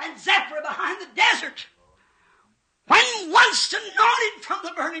and Zephyr behind the desert, when once anointed from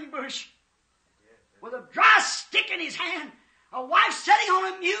the burning bush, with a dry stick in his hand, a wife sitting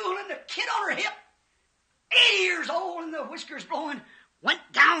on a mule and a kid on her hip, 80 years old and the whiskers blowing, went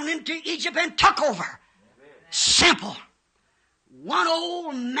down into Egypt and took over. Amen. Simple. One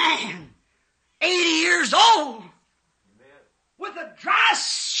old man, 80 years old, amen, with a dry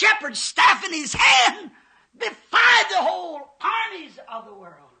shepherd's staff in his hand, defied the whole armies of the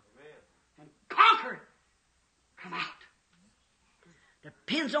world, amen, and conquered. Come out.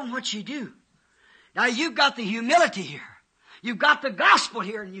 Depends on what you do. Now you've got the humility here. You've got the gospel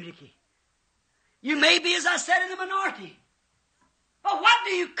here in Unity. You may be, as I said, in the minority. But what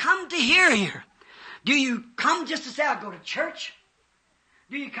do you come to hear here? Do you come just to say, I'll go to church?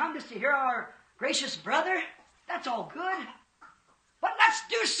 Do you come just to hear our gracious brother? That's all good. But let's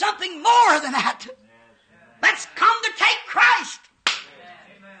do something more than that. Let's come to take Christ.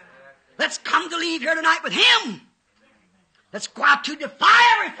 Let's come to leave here tonight with Him. Let's go out to defy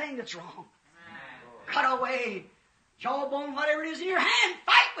everything that's wrong. Cut away jawbone, whatever it is in your hand.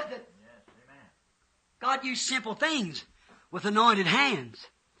 Fight with it. God used simple things with anointed hands.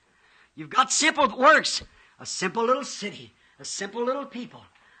 You've got simple works. A simple little city. A simple little people.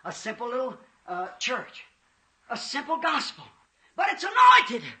 A simple little church. A simple gospel. But it's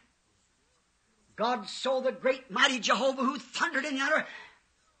anointed. God saw the great mighty Jehovah who thundered in yonder,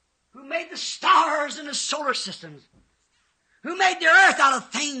 who made the stars and the solar systems, who made the earth out of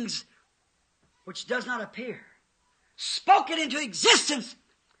things which does not appear, spoke it into existence.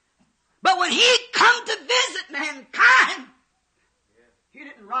 But when He come to visit mankind, He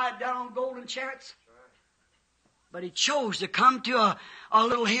didn't ride down on golden chariots, but He chose to come to a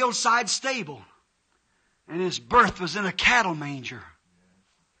little hillside stable, and His birth was in a cattle manger.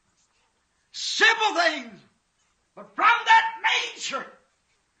 Simple things, but from that manger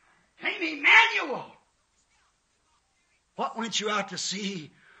came Emmanuel. What went you out to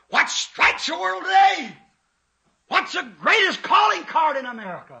see? What strikes the world today? What's the greatest calling card in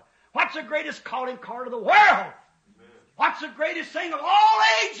America? What's the greatest calling card of the world? Amen. What's the greatest thing of all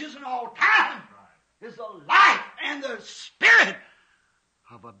ages and all time? Is the life and the spirit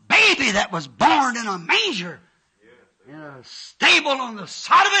of a baby that was born in a manger, in a stable on the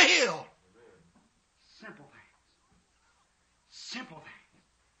side of a hill. Simple things. Simple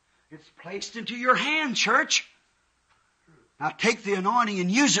things. It's placed into your hand, church. Now take the anointing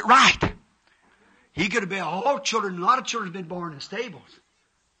and use it right. He could have been all children. A lot of children have been born in stables.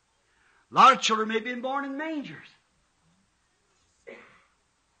 A lot of children may have been born in mangers.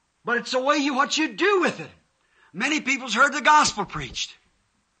 But it's the way what you do with it. Many people's heard the gospel preached.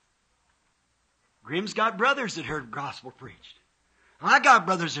 Grimm's got brothers that heard gospel preached. I got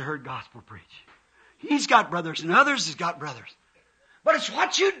brothers that heard gospel preached. He's got brothers and others has got brothers. But it's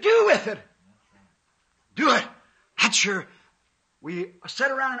what you do with it. Do it. That's your... We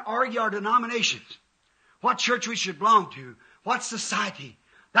sit around and argue our denominations. What church we should belong to. What society.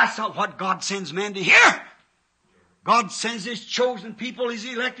 That's not what God sends men to hear. God sends His chosen people, His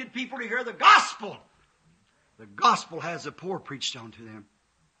elected people to hear the gospel. The gospel has the poor preached unto them.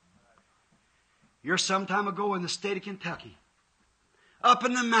 Here some time ago in the state of Kentucky, up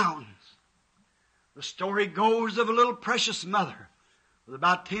in the mountains, The story goes of a little precious mother with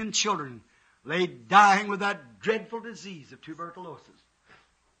about 10 children lay dying with that dreadful disease of tuberculosis.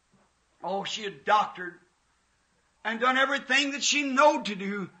 Oh, she had doctored and done everything that she knew to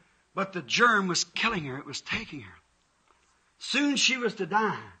do, but the germ was killing her. It was taking her. Soon she was to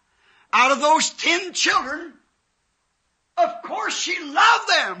die. Out of those 10 children, of course she loved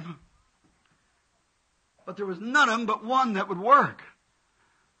them. But there was none of them but one that would work.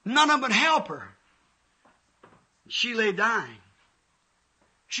 None of them would help her. She lay dying.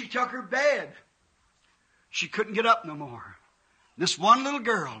 She took her bed. She couldn't get up no more. This one little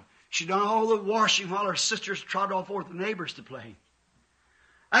girl, she done all the washing while her sisters trotted off over with the neighbors to play.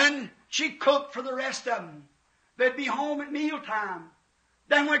 And she cooked for the rest of them. They'd be home at mealtime.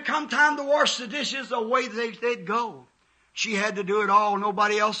 Then when it come time to wash the dishes, away they'd go. She had to do it all.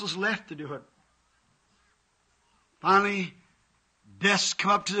 Nobody else was left to do it. Finally, death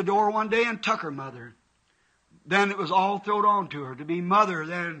come up to the door one day and took her mother. Then it was all thrown on to her to be mother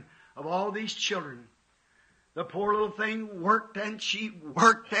then of all these children. The poor little thing worked and she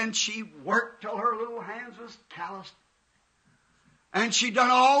worked and she worked till her little hands was calloused. And she done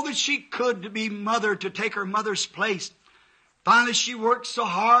all that she could to be mother, to take her mother's place. Finally, she worked so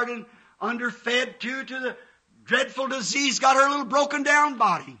hard and underfed too to the dreadful disease got her little broken down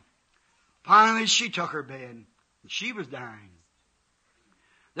body. Finally, she took her bed and she was dying.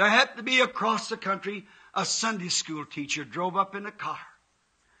 There happened to be across the country a Sunday school teacher drove up in a car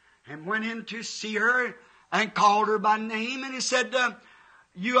and went in to see her and called her by name, and he said,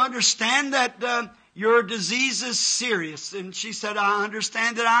 you understand that your disease is serious? And she said, I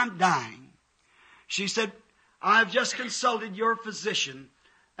understand that I'm dying. She said, I've just consulted your physician,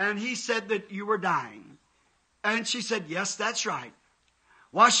 and he said that you were dying. And she said, yes, that's right.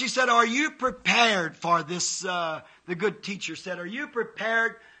 Well, she said, are you prepared for this? The good teacher said, are you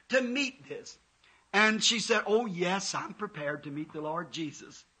prepared to meet this? And she said, oh, yes, I'm prepared to meet the Lord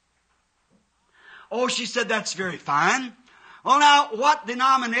Jesus. Oh, she said, that's very fine. Well, now, what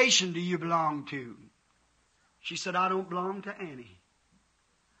denomination do you belong to? She said, I don't belong to any.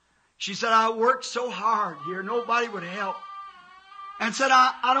 She said, I worked so hard here, nobody would help. And said,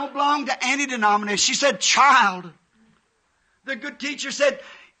 I don't belong to any denomination. She said, child. The good teacher said,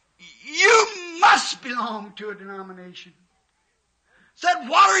 you must belong to a denomination. Said,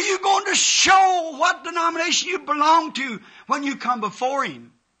 what are you going to show what denomination you belong to when you come before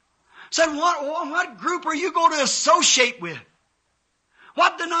him? Said, what group are you going to associate with?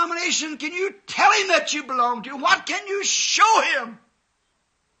 What denomination can you tell him that you belong to? What can you show him?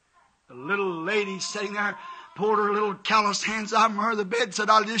 The little lady sitting there pulled her little calloused hands out from her the bed and said,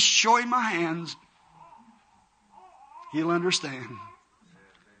 I'll just show him my hands. He'll understand.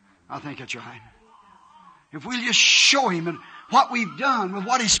 I think that's right. If we'll just show him and what we've done with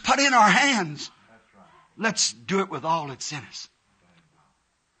what he's put in our hands, let's do it with all that's in us.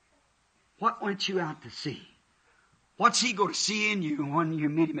 What went you out to see? What's he going to see in you when you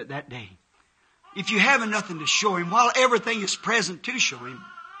meet him at that day? If you haven't nothing to show him, while everything is present to show him,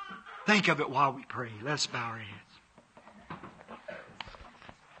 think of it while we pray. Let's bow our heads.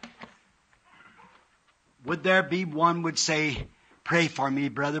 Would there be one would say, pray for me,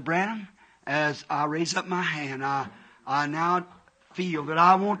 Brother Branham, as I raise up my hand. I now feel that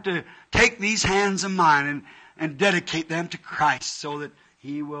I want to take these hands of mine and dedicate them to Christ so that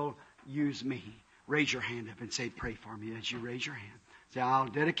he will use me. Raise your hand up and say, pray for me as you raise your hand. Say, I'll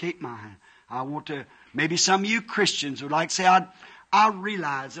dedicate mine. I want to, maybe some of you Christians would like to say, I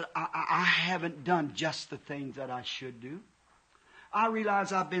realize that I haven't done just the things that I should do. I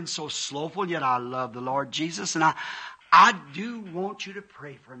realize I've been so slothful, yet I love the Lord Jesus. And I do want you to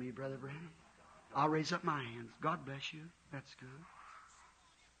pray for me, Brother Branham. I'll raise up my hands. God bless you. That's good.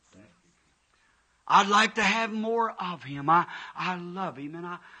 I'd like to have more of him. I love him, and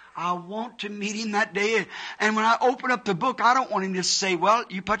I want to meet him that day. And when I open up the book, I don't want him to say, well,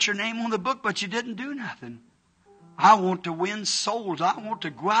 you put your name on the book, but you didn't do nothing. I want to win souls. I want to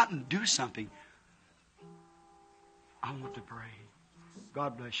go out and do something. I want to pray.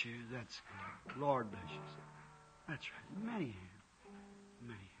 God bless you. That's good. Lord bless you. That's right. Many hands.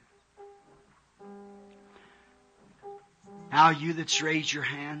 Many hands. Now you that's raised your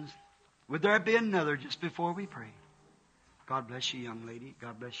hands, would there be another just before we pray? God bless you, young lady.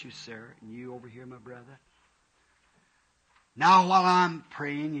 God bless you, Sarah. And you over here, my brother. Now while I'm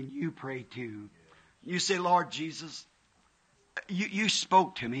praying and you pray too, you say, Lord Jesus, you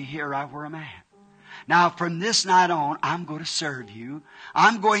spoke to me here right where I'm at. Now from this night on, I'm going to serve you.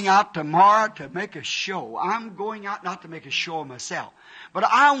 I'm going out tomorrow to make a show. I'm going out not to make a show of myself, but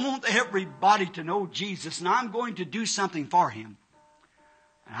I want everybody to know Jesus, and I'm going to do something for him.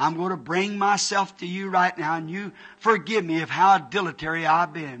 And I'm going to bring myself to you right now, and you forgive me of how dilatory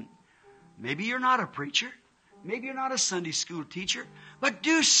I've been. Maybe you're not a preacher. Maybe you're not a Sunday school teacher. But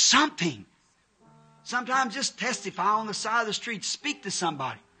do something. Sometimes just testify on the side of the street. Speak to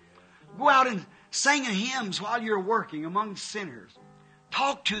somebody. Go out and sing hymns while you're working among sinners.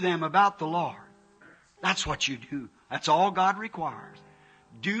 Talk to them about the Lord. That's what you do. That's all God requires.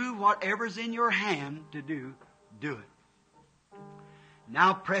 Do whatever's in your hand to do. Do it.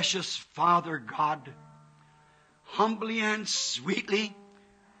 Now, precious Father God, humbly and sweetly,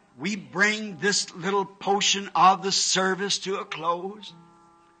 we bring this little portion of the service to a close,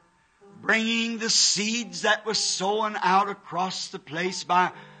 bringing the seeds that was sown out across the place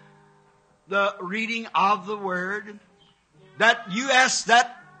by the reading of the Word, that you asked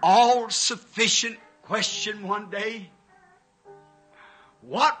that all-sufficient question one day.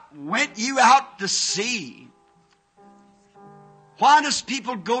 What went you out to see? Why does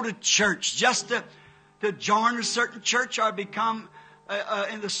people go to church? Just to join a certain church or become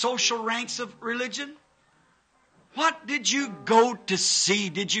in the social ranks of religion? What did you go to see?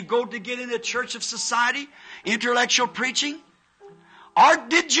 Did you go to get in a church of society, intellectual preaching? Or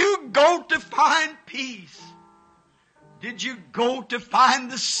did you go to find peace? Did you go to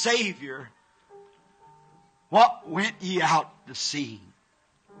find the Savior? What went ye out to see?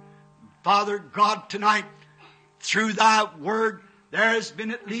 Father God, tonight, through Thy Word, there has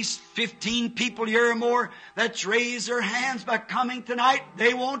been at least 15 people here or more that's raised their hands by coming tonight.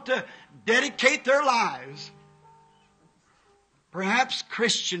 They want to dedicate their lives. Perhaps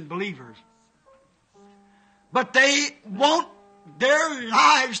Christian believers. But they want their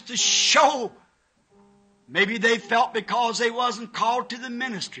lives to show. Maybe they felt because they wasn't called to the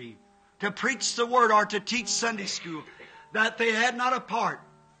ministry, to preach the Word or to teach Sunday school, that they had not a part.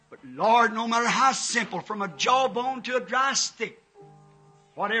 But Lord, no matter how simple, from a jawbone to a dry stick,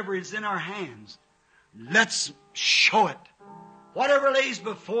 whatever is in our hands, let's show it. Whatever lays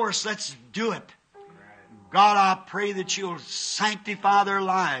before us, let's do it. God, I pray that You'll sanctify their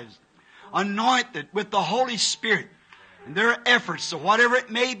lives, anoint it with the Holy Spirit, and their efforts, so whatever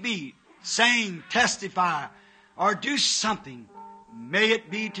it may be, sing, testify, or do something, may it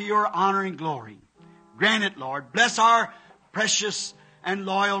be to Your honor and glory. Grant it, Lord. Bless our precious and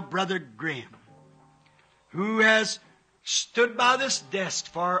loyal brother Graham, who has stood by this desk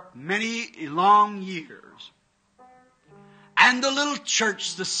for many long years. And the little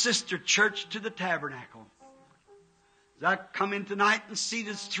church, the sister church to the tabernacle. As I come in tonight and see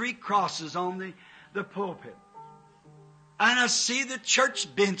there's 3 crosses on the pulpit. And I see the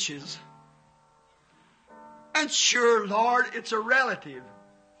church benches. And sure, Lord, it's a relative.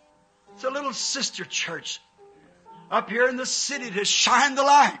 It's a little sister church up here in the city to shine the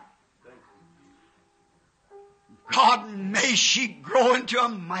light. God, may she grow into a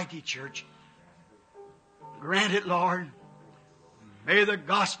mighty church. Grant it, Lord. May the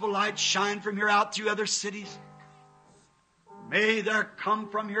gospel light shine from here out through other cities. May there come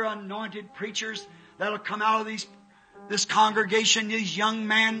from here anointed preachers that'll come out of this congregation, these young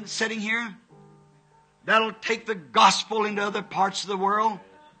men sitting here, that'll take the gospel into other parts of the world.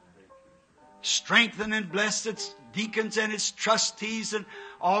 Strengthen and bless its deacons and its trustees and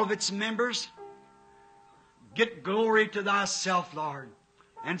all of its members. Get glory to Thyself, Lord.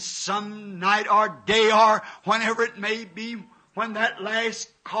 And some night or day or whenever it may be, when that last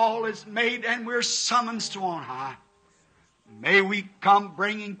call is made and we're summoned to on high, may we come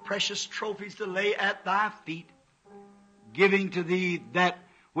bringing precious trophies to lay at Thy feet, giving to Thee that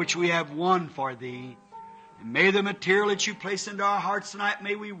which we have won for Thee. And may the material that You place into our hearts tonight,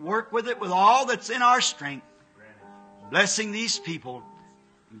 may we work with it with all that's in our strength, blessing these people,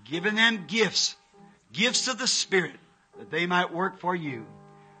 and giving them gifts of the Spirit, that they might work for You.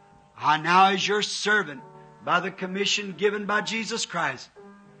 I now, as Your servant, by the commission given by Jesus Christ,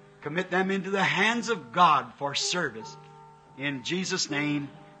 commit them into the hands of God for service. In Jesus' name,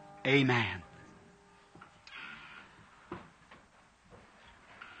 amen.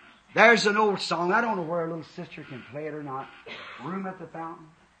 There's an old song. I don't know where a little sister can play it or not. Room at the Fountain.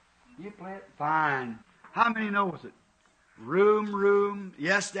 You play it? Fine. How many knows it? Room, room.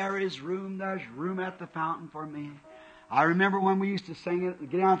 Yes, there is room. There's room at the fountain for me. I remember when we used to sing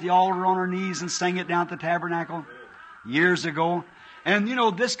it, get down at the altar on our knees and sing it down at the tabernacle years ago. And you know,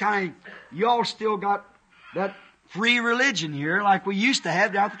 this kind, you all still got that free religion here like we used to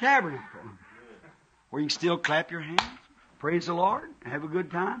have down at the tabernacle, where you can still clap your hands, praise the Lord, and have a good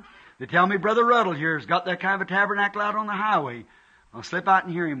time. They tell me Brother Ruddle here has got that kind of a tabernacle out on the highway. I'll slip out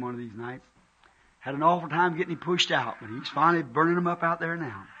and hear him one of these nights. Had an awful time getting him pushed out, but he's finally burning them up out there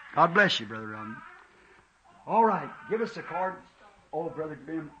now. God bless you, Brother Ruddle. All right, give us the card. Oh, Brother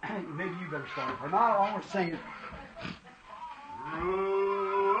Jim, maybe you better start. Or not, I want to sing it.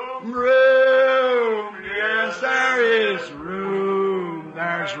 Room, room, yes, there is room.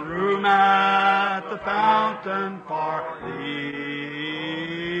 There's room at the fountain for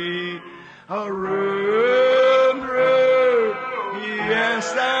thee. A room, room,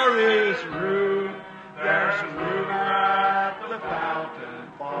 yes, there is room. There's room at the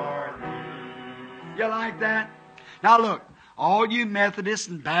fountain for thee. You like that? Now look, all you Methodists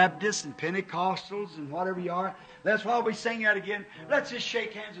and Baptists and Pentecostals and whatever you are, that's why we sing that again. Let's just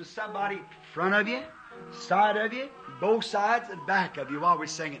shake hands with somebody in front of you, side of you, both sides, and back of you while we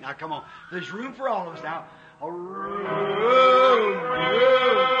sing it. Now come on. There's room for all of us now. A room, room.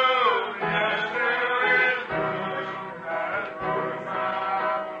 Yes, there is room. There's room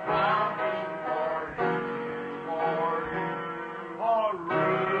at the fountain for you. A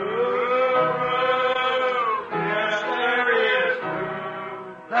room, yes, there is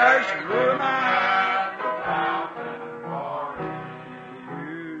room. There's room at the fountain for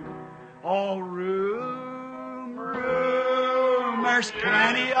you. Oh, room, room. There's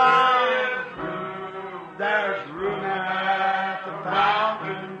plenty of room. There's room at the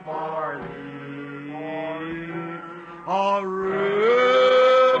fountain for thee. Oh,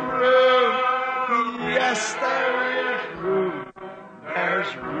 room, room. Yes, there is room.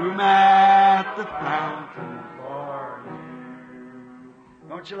 There's room at the fountain for you.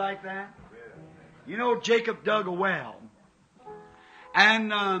 Don't you like that? You know, Jacob dug a well.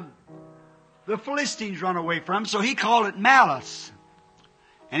 And the Philistines run away from him, so he called it Malice.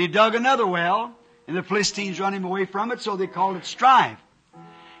 And he dug another well, and the Philistines run him away from it, so they called it Strife.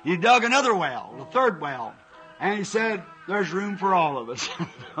 He dug another well, the third well, and he said, there's room for all of us.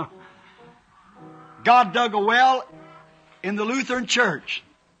 God dug a well in the Lutheran church.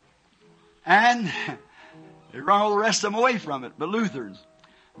 And they run all the rest of them away from it, but Lutherans.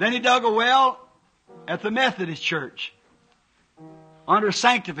 Then he dug a well at the Methodist church under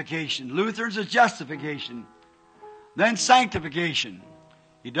sanctification. Lutherans is justification. Then sanctification.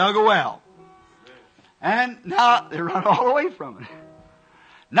 He dug a well. And now they run all away from it.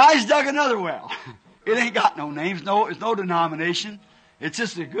 Now he's dug another well. It ain't got no names, it's no denomination. It's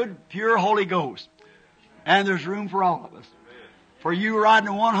just a good, pure Holy Ghost. And there's room for all of us. For you riding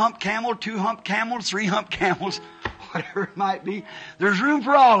a one-hump camel, two-hump camels, three-hump camels, whatever it might be, there's room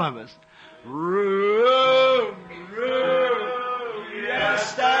for all of us. Room, room,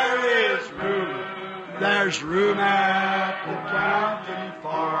 yes, there is room. There's room at the fountain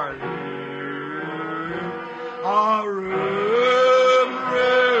for you. Oh, room,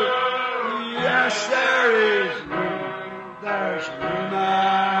 room, yes, there is room. There's room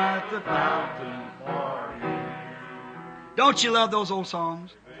at the fountain for you. Don't you love those old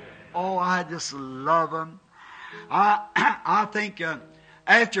songs? Oh, I just love them. I think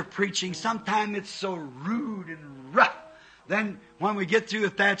after preaching, sometimes it's so rude and rough. Then when we get through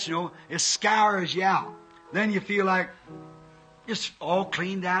with that, it scours you out. Then you feel like just all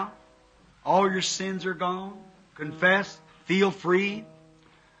cleaned out. All your sins are gone. Confess. Feel free.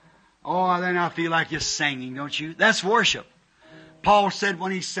 Oh, then I feel like just singing, don't you? That's worship. Paul said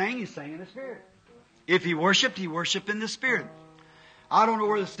when he sang in the Spirit. If he worshiped in the Spirit. I don't know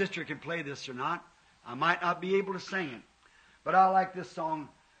whether the sister can play this or not. I might not be able to sing it. But I like this song.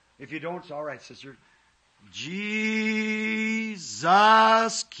 If you don't, it's all right, sister. Jesus,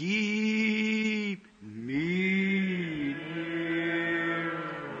 keep me near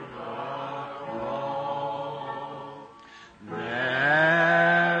the cross.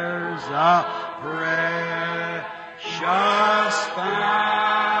 There's a precious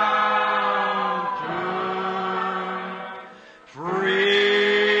fountain, free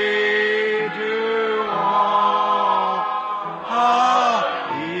to all, a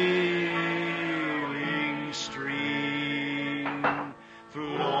healing stream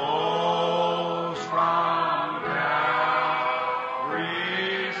flows from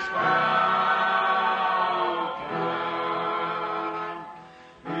Calvary's fountain.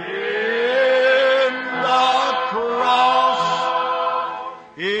 In the cross,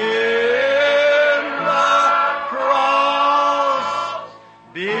 be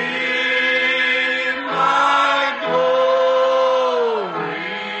my glory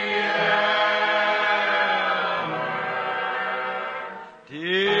ever,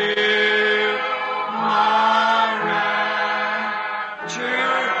 till my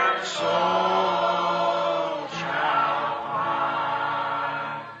raptured soul shall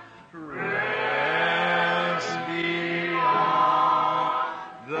find rest beyond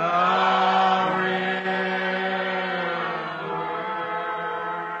the river.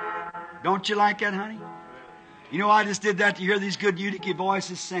 Don't you like that, honey? You know, I just did that to hear these good Utica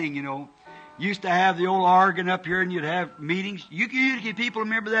voices sing, you know. Used to have the old organ up here and you'd have meetings. You Utica people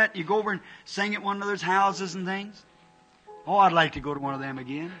remember that? You go over and sing at one another's houses and things. Oh, I'd like to go to one of them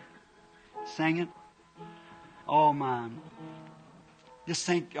again. Sing it. Oh, man. Just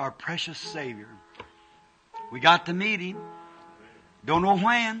think our precious Savior. We got to meet Him. Don't know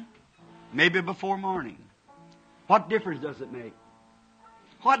when. Maybe before morning. What difference does it make?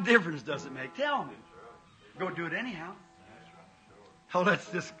 What difference does it make? Tell me. Go do it anyhow. Oh, let's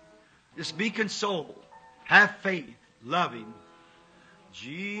just be consoled. Have faith. Love Him.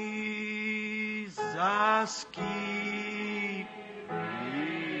 Jesus, keep me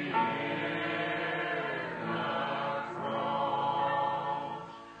near the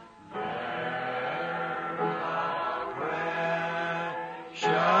cross. There the precious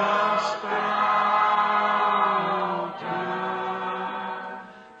fountain,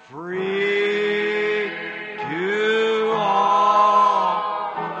 free to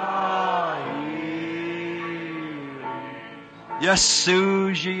all the healing. Just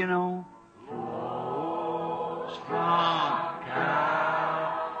soothes you, you know. Flows from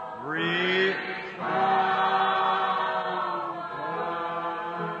Calvary's fountain.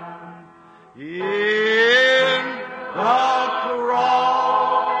 In the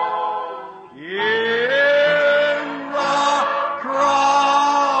cross, in the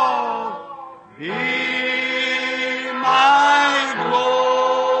cross, be my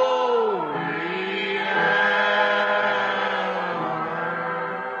glory ever,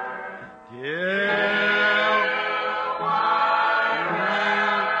 till my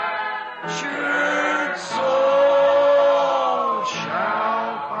raptured soul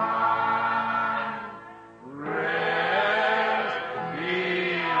shall find rest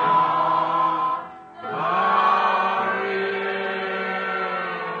beyond the river.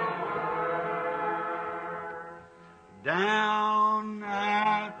 Down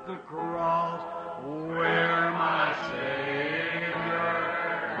at the cross where my Savior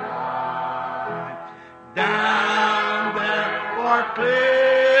died, down there for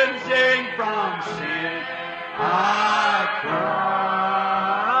cleansing from sin, I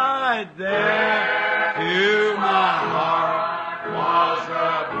cried. There to my heart was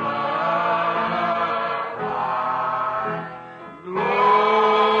the blood applied.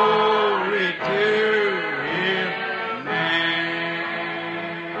 Glory to His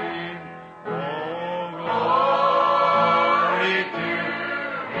name. Oh, glory to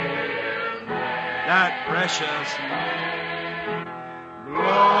His name. That precious name.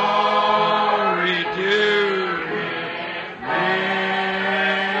 Glory to His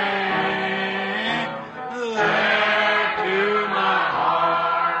name. There to my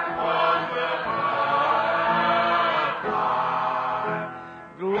heart was the blood applied.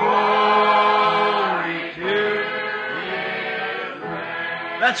 Glory to His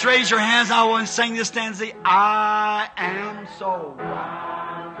name. Let's raise your hands. I want to sing this stanza. I am so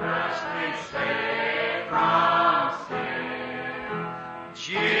wondrously saved from sin.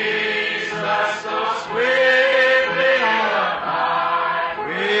 Jesus, so sweetly abide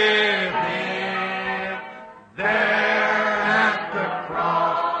within. There at the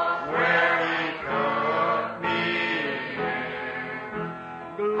cross where He took me in.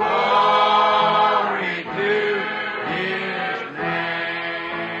 Glory to His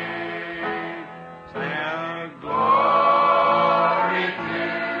name. Say, glory to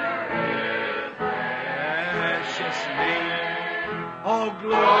His precious name. Oh,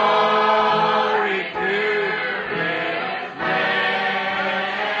 glory to His name.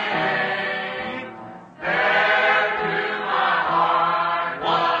 There to my heart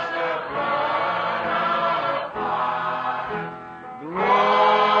was the blood applied.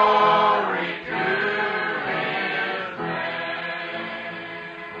 Glory to His name.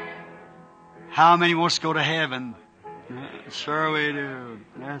 How many wants to go to heaven? Sure we do.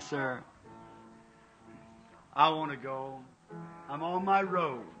 Yes, sir. I want to go. I'm on my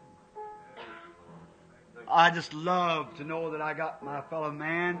road. I just love to know that I got my fellow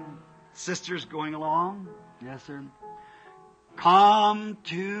man, sisters going along. Yes, sir. Come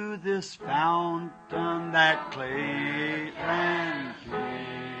to this fountain that Cleveland keeps.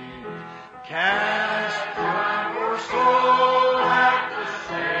 Cast your soul at the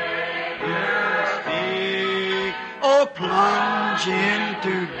Savior's feet. Oh, plunge in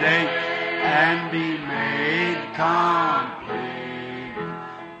today and be made complete.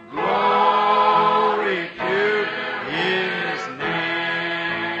 Glory to His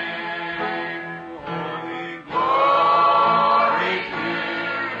name. Holy glory to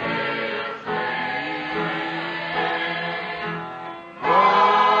His name.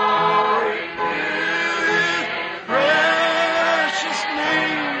 Glory to His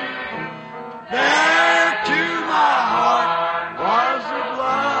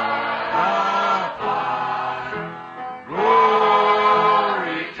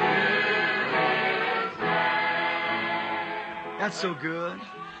that's so good.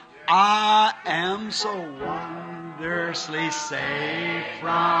 I am so wondrously saved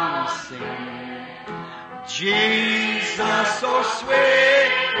from sin. Jesus, so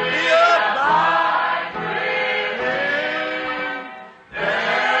sweetly abide there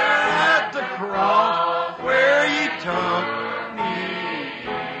at the cross where you took me.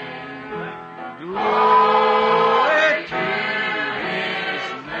 Glory to His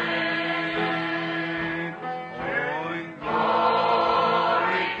name. Oh,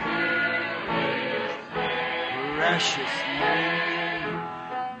 glory to His precious name.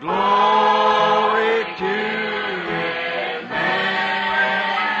 Glory to His name.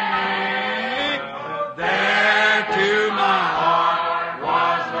 There to my heart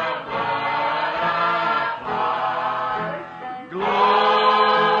was the blood applied.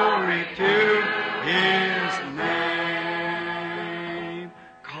 Glory to His name.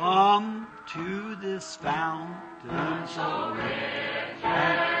 Come to this fountain so rich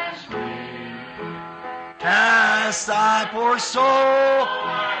and sweet. Cast thy poor soul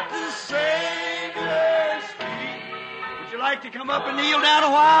at the Savior's feet. Would you like to come up and kneel down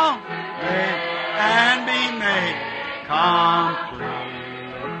a while? And be made complete.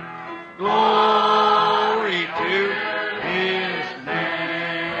 Glory to His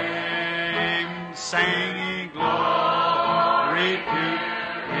name. Singing glory to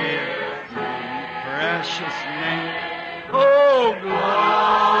His name. Precious name. Oh,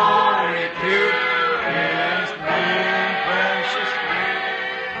 glory to His name. Precious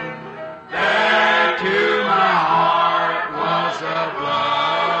name. There to my heart was the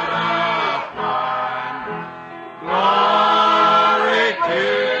blood applied. Glory to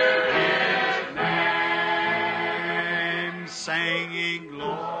His name. Singing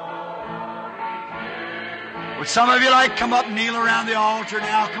glory. Would some of you like to come up and kneel around the altar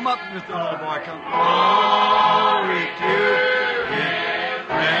now? Come up with the little boy. Come. Glory to His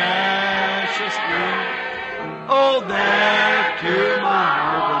precious name. Oh, there to my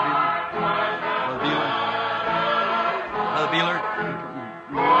heart. Brother Beeler.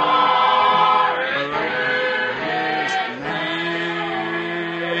 His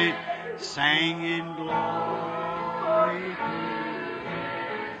name. Singing glory.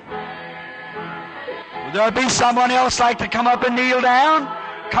 Would there be someone else like to come up and kneel down?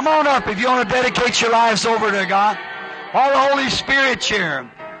 Come on up if you want to dedicate your lives over to God. All the Holy Spirit's here.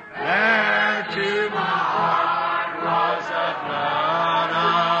 There to my heart was the blood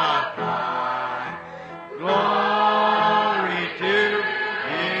applied. Glory to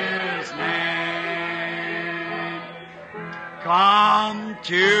His name. Come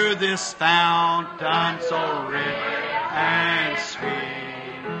to this fountain so rich and sweet.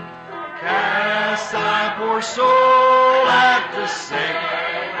 Cast thy poor soul at the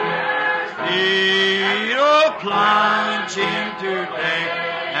Savior's feet. Oh, plunge into day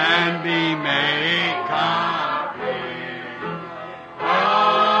and be made complete.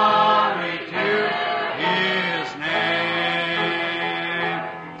 Glory to His name.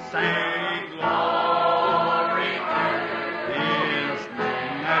 Sing glory to His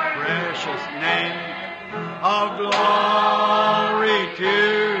name. That precious name of glory to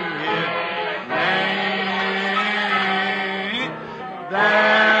His name.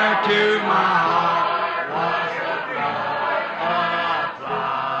 There to my heart was the blood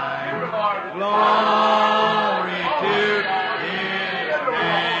applied. Glory to His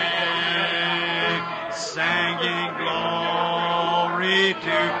name. Singing glory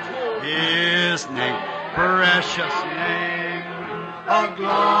to His name. Precious name of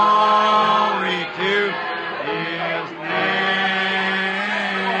glory to His name.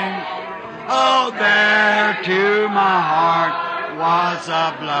 Oh, there to my heart was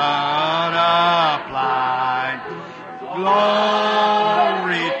the blood applied.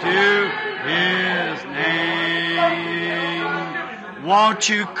 Glory to His name. Won't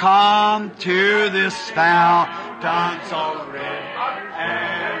you come to this fountain so rich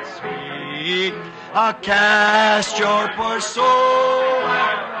and sweet? Cast your poor soul.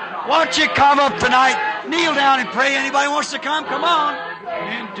 Won't you come up tonight? Kneel down and pray. Anybody wants to come? Come on.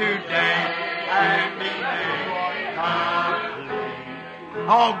 Into day and be made complete.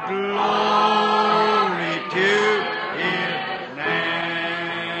 Oh, glory to His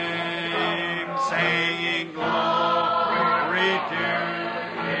name. Singing glory to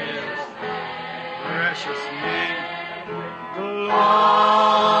His precious name.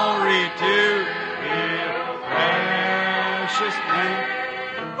 Glory to His precious name.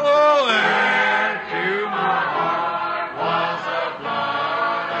 Oh, there to my heart was the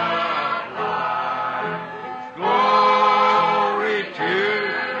blood applied. Glory to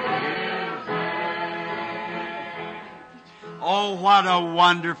His name. Oh, What a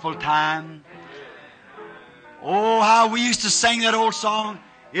wonderful time. Oh, how we used to sing that old song.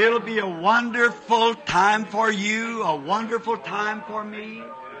 It'll be a wonderful time for you, a wonderful time for me.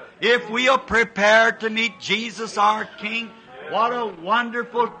 If we'll prepare to meet Jesus our King, what a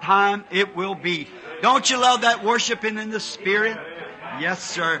wonderful time it will be. Don't you love that worshiping in the Spirit? Yes,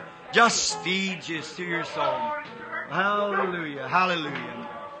 sir. Just feeds you to your soul. Hallelujah, hallelujah.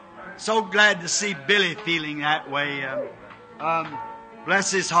 So glad to see Billy feeling that way.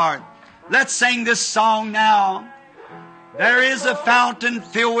 Bless his heart. Let's sing this song now. There is a fountain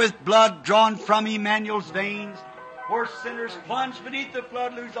filled with blood drawn from Emmanuel's veins, where sinners plunge beneath the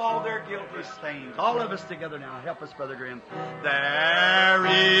flood lose all their guilty stains. All of us together now. Help us, Brother Graham. There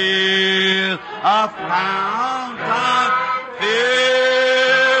is a fountain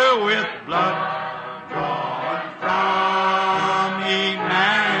filled with blood drawn from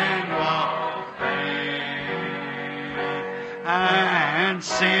Emmanuel's veins, and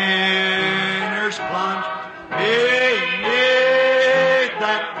sinners plunge beneath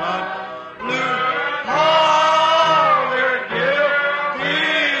that flood lose all their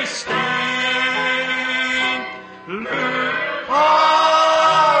guilty stain, lose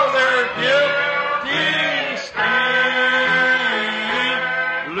all their guilty stain,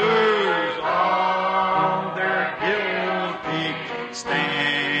 lose all their guilty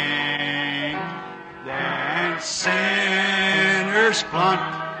stain. Then sinners plunge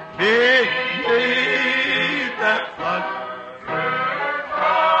beneath that flood.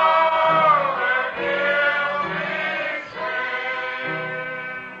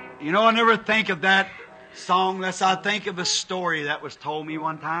 You know, I never think of that song unless I think of a story that was told me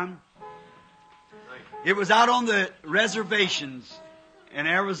one time. It was out on the reservations in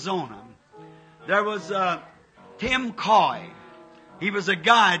Arizona. There was Tim Coy. He was a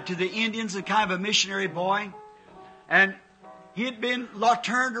guide to the Indians and kind of a missionary boy. And he had been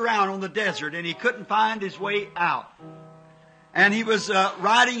turned around on the desert and he couldn't find his way out. And he was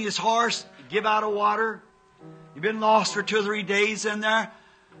riding his horse, give out of water. He'd been lost for 2 or 3 days in there.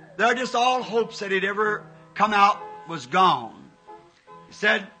 There just all hopes that he'd ever come out was gone. He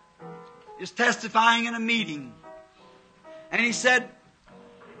said, he was testifying in a meeting. And he said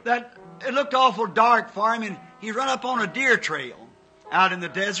that it looked awful dark for him and he run up on a deer trail out in the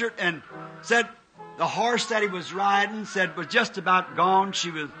desert and said, the horse that he was riding said was just about gone.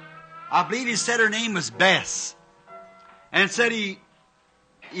 She was, I believe he said her name was Bess. And said he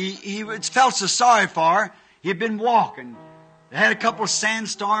felt so sorry for her. He had been walking. They had a couple of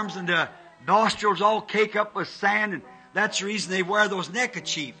sandstorms and the nostrils all cake up with sand. And that's the reason they wear those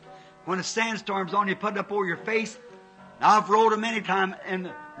neckerchiefs. When a sandstorm's on, you put it up over your face. Now, I've rode them many times and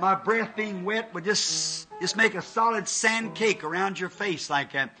my breath being wet would just make a solid sand cake around your face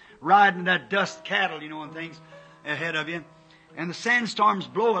like that. Riding that dust cattle, you know, and things ahead of you. And the sandstorms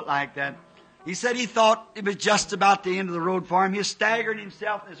blow it like that. He said he thought it was just about the end of the road for him. He was staggering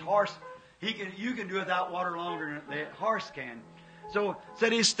himself and his horse. You can do without water longer than the horse can. So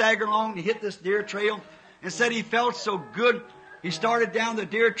said he staggered along and hit this deer trail. And said he felt so good. He started down the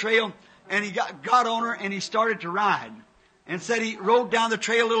deer trail and he got on her and he started to ride. And said he rode down the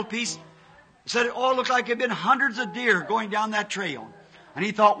trail a little piece. Said it all looked like it had been hundreds of deer going down that trail. And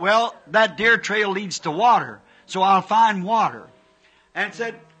he thought, well, that deer trail leads to water, so I'll find water. And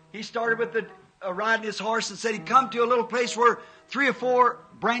said he started with riding his horse and said he'd come to a little place where 3 or 4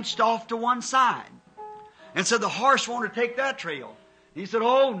 branched off to one side. And said the horse wanted to take that trail. And he said,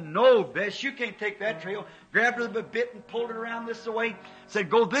 oh, no, Bess, you can't take that trail. Grabbed her by the bit and pulled it around this way. Said,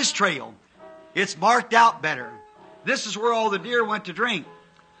 go this trail. It's marked out better. This is where all the deer went to drink.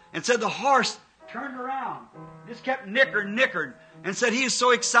 And said the horse turned around, just kept nickered. And said he was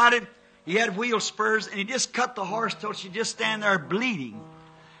so excited, he had wheel spurs, and he just cut the horse till she just stand there bleeding.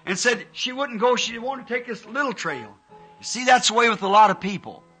 And said she wouldn't go, she wanted to take this little trail. You see, that's the way with a lot of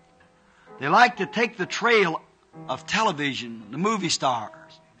people. They like to take the trail of television, the movie stars.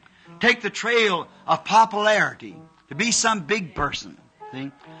 Take the trail of popularity, to be some big person.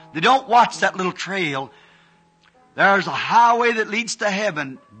 See? They don't watch that little trail. There's a highway that leads to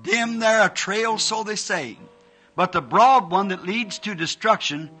heaven. Dim there a trail, so they say. But the broad one that leads to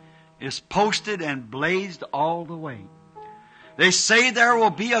destruction is posted and blazed all the way. They say there will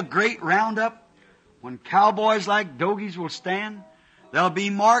be a great roundup when cowboys like dogies will stand. They'll be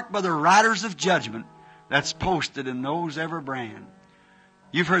marked by the riders of judgment that's posted in those ever brand.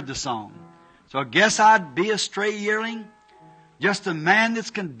 You've heard the song. So I guess I'd be a stray yearling. Just a man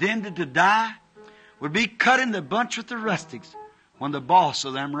that's condemned to die would be cut in the bunch with the rustics when the boss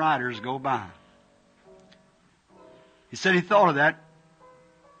of them riders go by. He said he thought of that.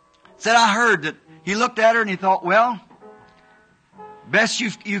 Said I heard that he looked at her and he thought, well, Best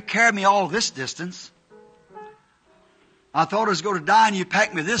you carried me all this distance. I thought I was going to die and you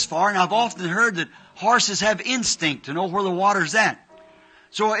packed me this far, and I've often heard that horses have instinct to know where the water's at.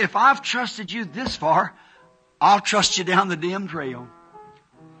 So if I've trusted you this far, I'll trust you down the dim trail.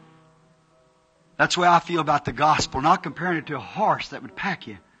 That's the way I feel about the gospel, not comparing it to a horse that would pack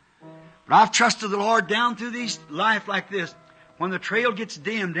you. But I've trusted the Lord down through these life like this. When the trail gets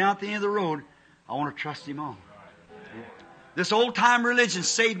dim down at the end of the road, I want to trust Him on. This old-time religion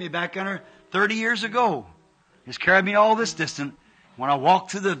saved me back under 30 years ago. It's carried me all this distance. When I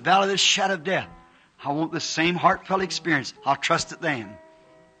walk through the valley of the shadow of death, I want the same heartfelt experience. I'll trust it then.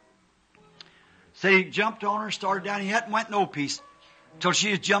 So he jumped on her, started down. He hadn't went no piece till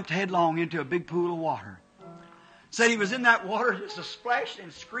she had jumped headlong into a big pool of water. Said he was in that water just a splashing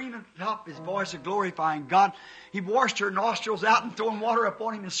and screaming at the top of his voice of glorifying God. He washed her nostrils out and throwing water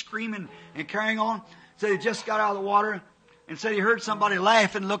upon him and screaming and carrying on. Said he just got out of the water and said he heard somebody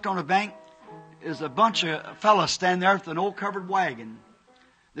laugh and looked on the bank. There's a bunch of fellas standing there with an old covered wagon.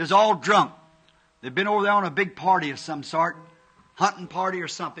 They're all drunk. They've been over there on a big party of some sort, hunting party or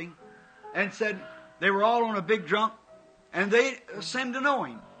something, and said they were all on a big drunk, and they seemed to know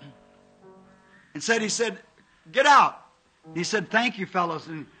him. And he said, "Get out." He said, "Thank you, fellows."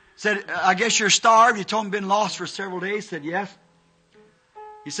 And said, "I guess you're starved." He told him been lost for several days. Said, "Yes."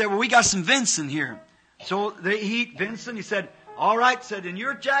 He said, "Well, we got some venison here." So they eat venison. He said, "All right." Said, "And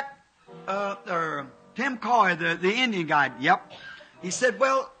you're Jack, or Tim Coy, the Indian guide?" "Yep." He said,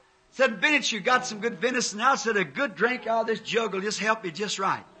 "Well," said, "Bennett, you got some good venison now." Said, "A good drink out of this jug will just help you just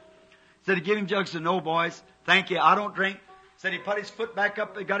right." Said he gave him jugs. Said, "No, boys, thank you, I don't drink." Said he put his foot back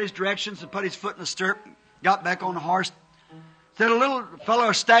up, he got his directions, and put his foot in the stirrup, got back on the horse. Said a little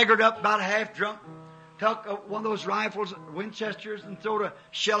fellow staggered up, about half drunk, took one of those rifles, Winchesters, and threw a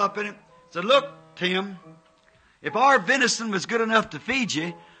shell up in it. Said, "Look, Tim, if our venison was good enough to feed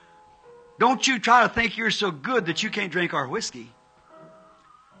you, don't you try to think you're so good that you can't drink our whiskey.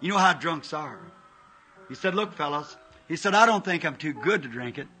 You know how drunks are." He said, "Look, fellas," he said, "I don't think I'm too good to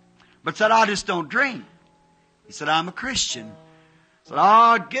drink it, but said, I just don't drink." He said, "I'm a Christian." Said,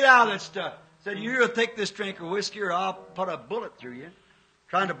 "Oh, get out of that stuff." Said, "You'll take this drink of whiskey or I'll put a bullet through you,"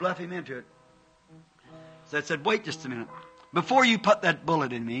 trying to bluff him into it. Said, "Wait just a minute. Before you put that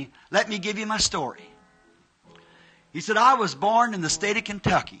bullet in me, let me give you my story." He said, "I was born in the state of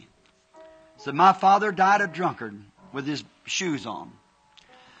Kentucky." Said, "My father died a drunkard with his shoes on."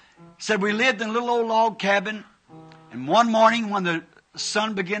 Said, "We lived in a little old log cabin, and one morning when the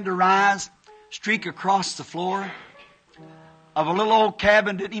sun began to rise, streak across the floor of a little old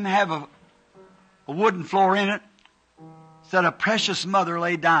cabin, didn't even have a wooden floor in it." Said, "A precious mother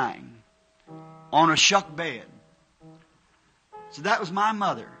lay dying on a shuck bed." So that was my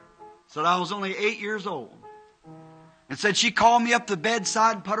mother. Said, "I was only 8 years old." And said, she called me up to the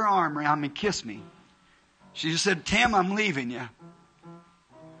bedside and put her arm around me and kissed me. She said, "Tim, I'm leaving you.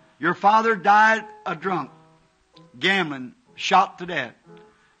 Your father died a drunk, gambling, shot to death."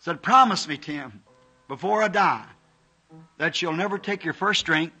 Said, "Promise me, Tim, before I die, that you'll never take your first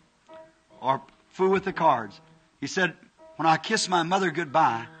drink or fool with the cards." He said, "When I kissed my mother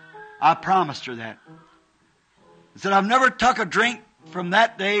goodbye, I promised her that." He said, "I've never took a drink from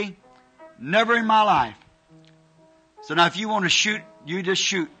that day, never in my life." So now if you want to shoot, you just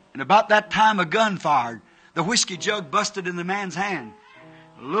shoot. And about that time a gun fired. The whiskey jug busted in the man's hand.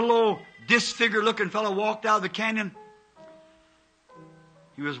 A little old disfigured looking fellow walked out of the canyon.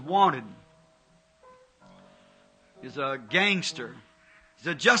 He was wanted. He's a gangster. He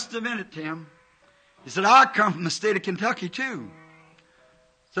said, "Just a minute, Tim." He said, "I come from the state of Kentucky too."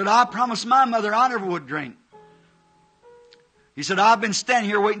 He said, "I promised my mother I never would drink." He said, "I've been standing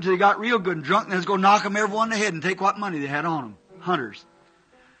here waiting until they got real good and drunk, and I was going to knock them everyone in the head and take what money they had on them. Hunters."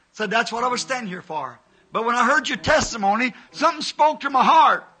 Said, "That's what I was standing here for. But when I heard your testimony, something spoke to my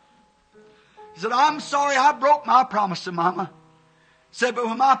heart." He said, "I'm sorry I broke my promise to Mama." Said, "But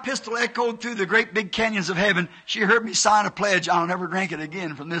when my pistol echoed through the great big canyons of heaven, she heard me sign a pledge I'll never drink it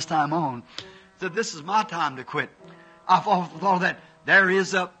again from this time on." Said, "This is my time to quit." I've often thought of that. There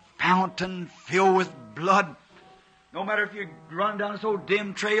is a fountain filled with blood. No matter if you run down this old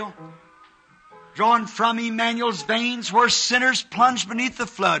dim trail, drawn from Emmanuel's veins, where sinners plunge beneath the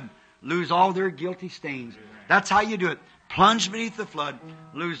flood, lose all their guilty stains. That's how you do it. Plunge beneath the flood,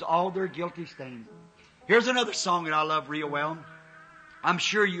 lose all their guilty stains. Here's another song that I love real well. I'm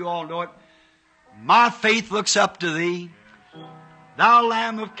sure you all know it. "My faith looks up to thee, thou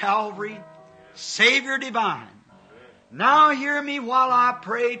Lamb of Calvary, Savior divine. Now hear me while I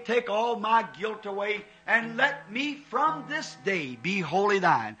pray, take all my guilt away, and let me from this day be wholly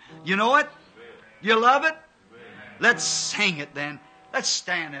thine." You know it? You love it? Let's sing it then. Let's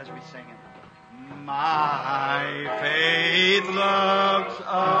stand as we sing it. My faith looks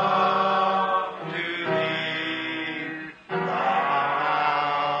up to Thee, Thou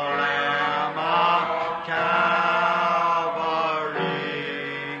Lamb of Calvary,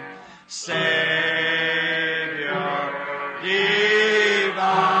 Savior divine.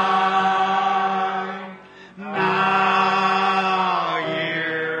 Now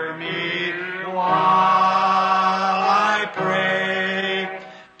hear me while I pray.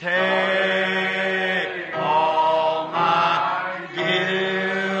 Take all my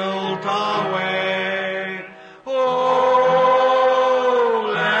guilt away. Oh,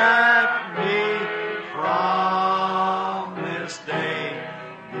 let me from this day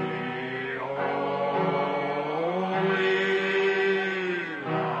be holy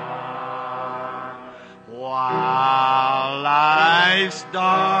life. While life's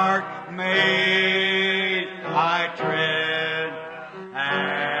dark maze I tread,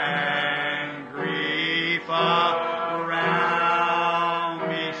 and grief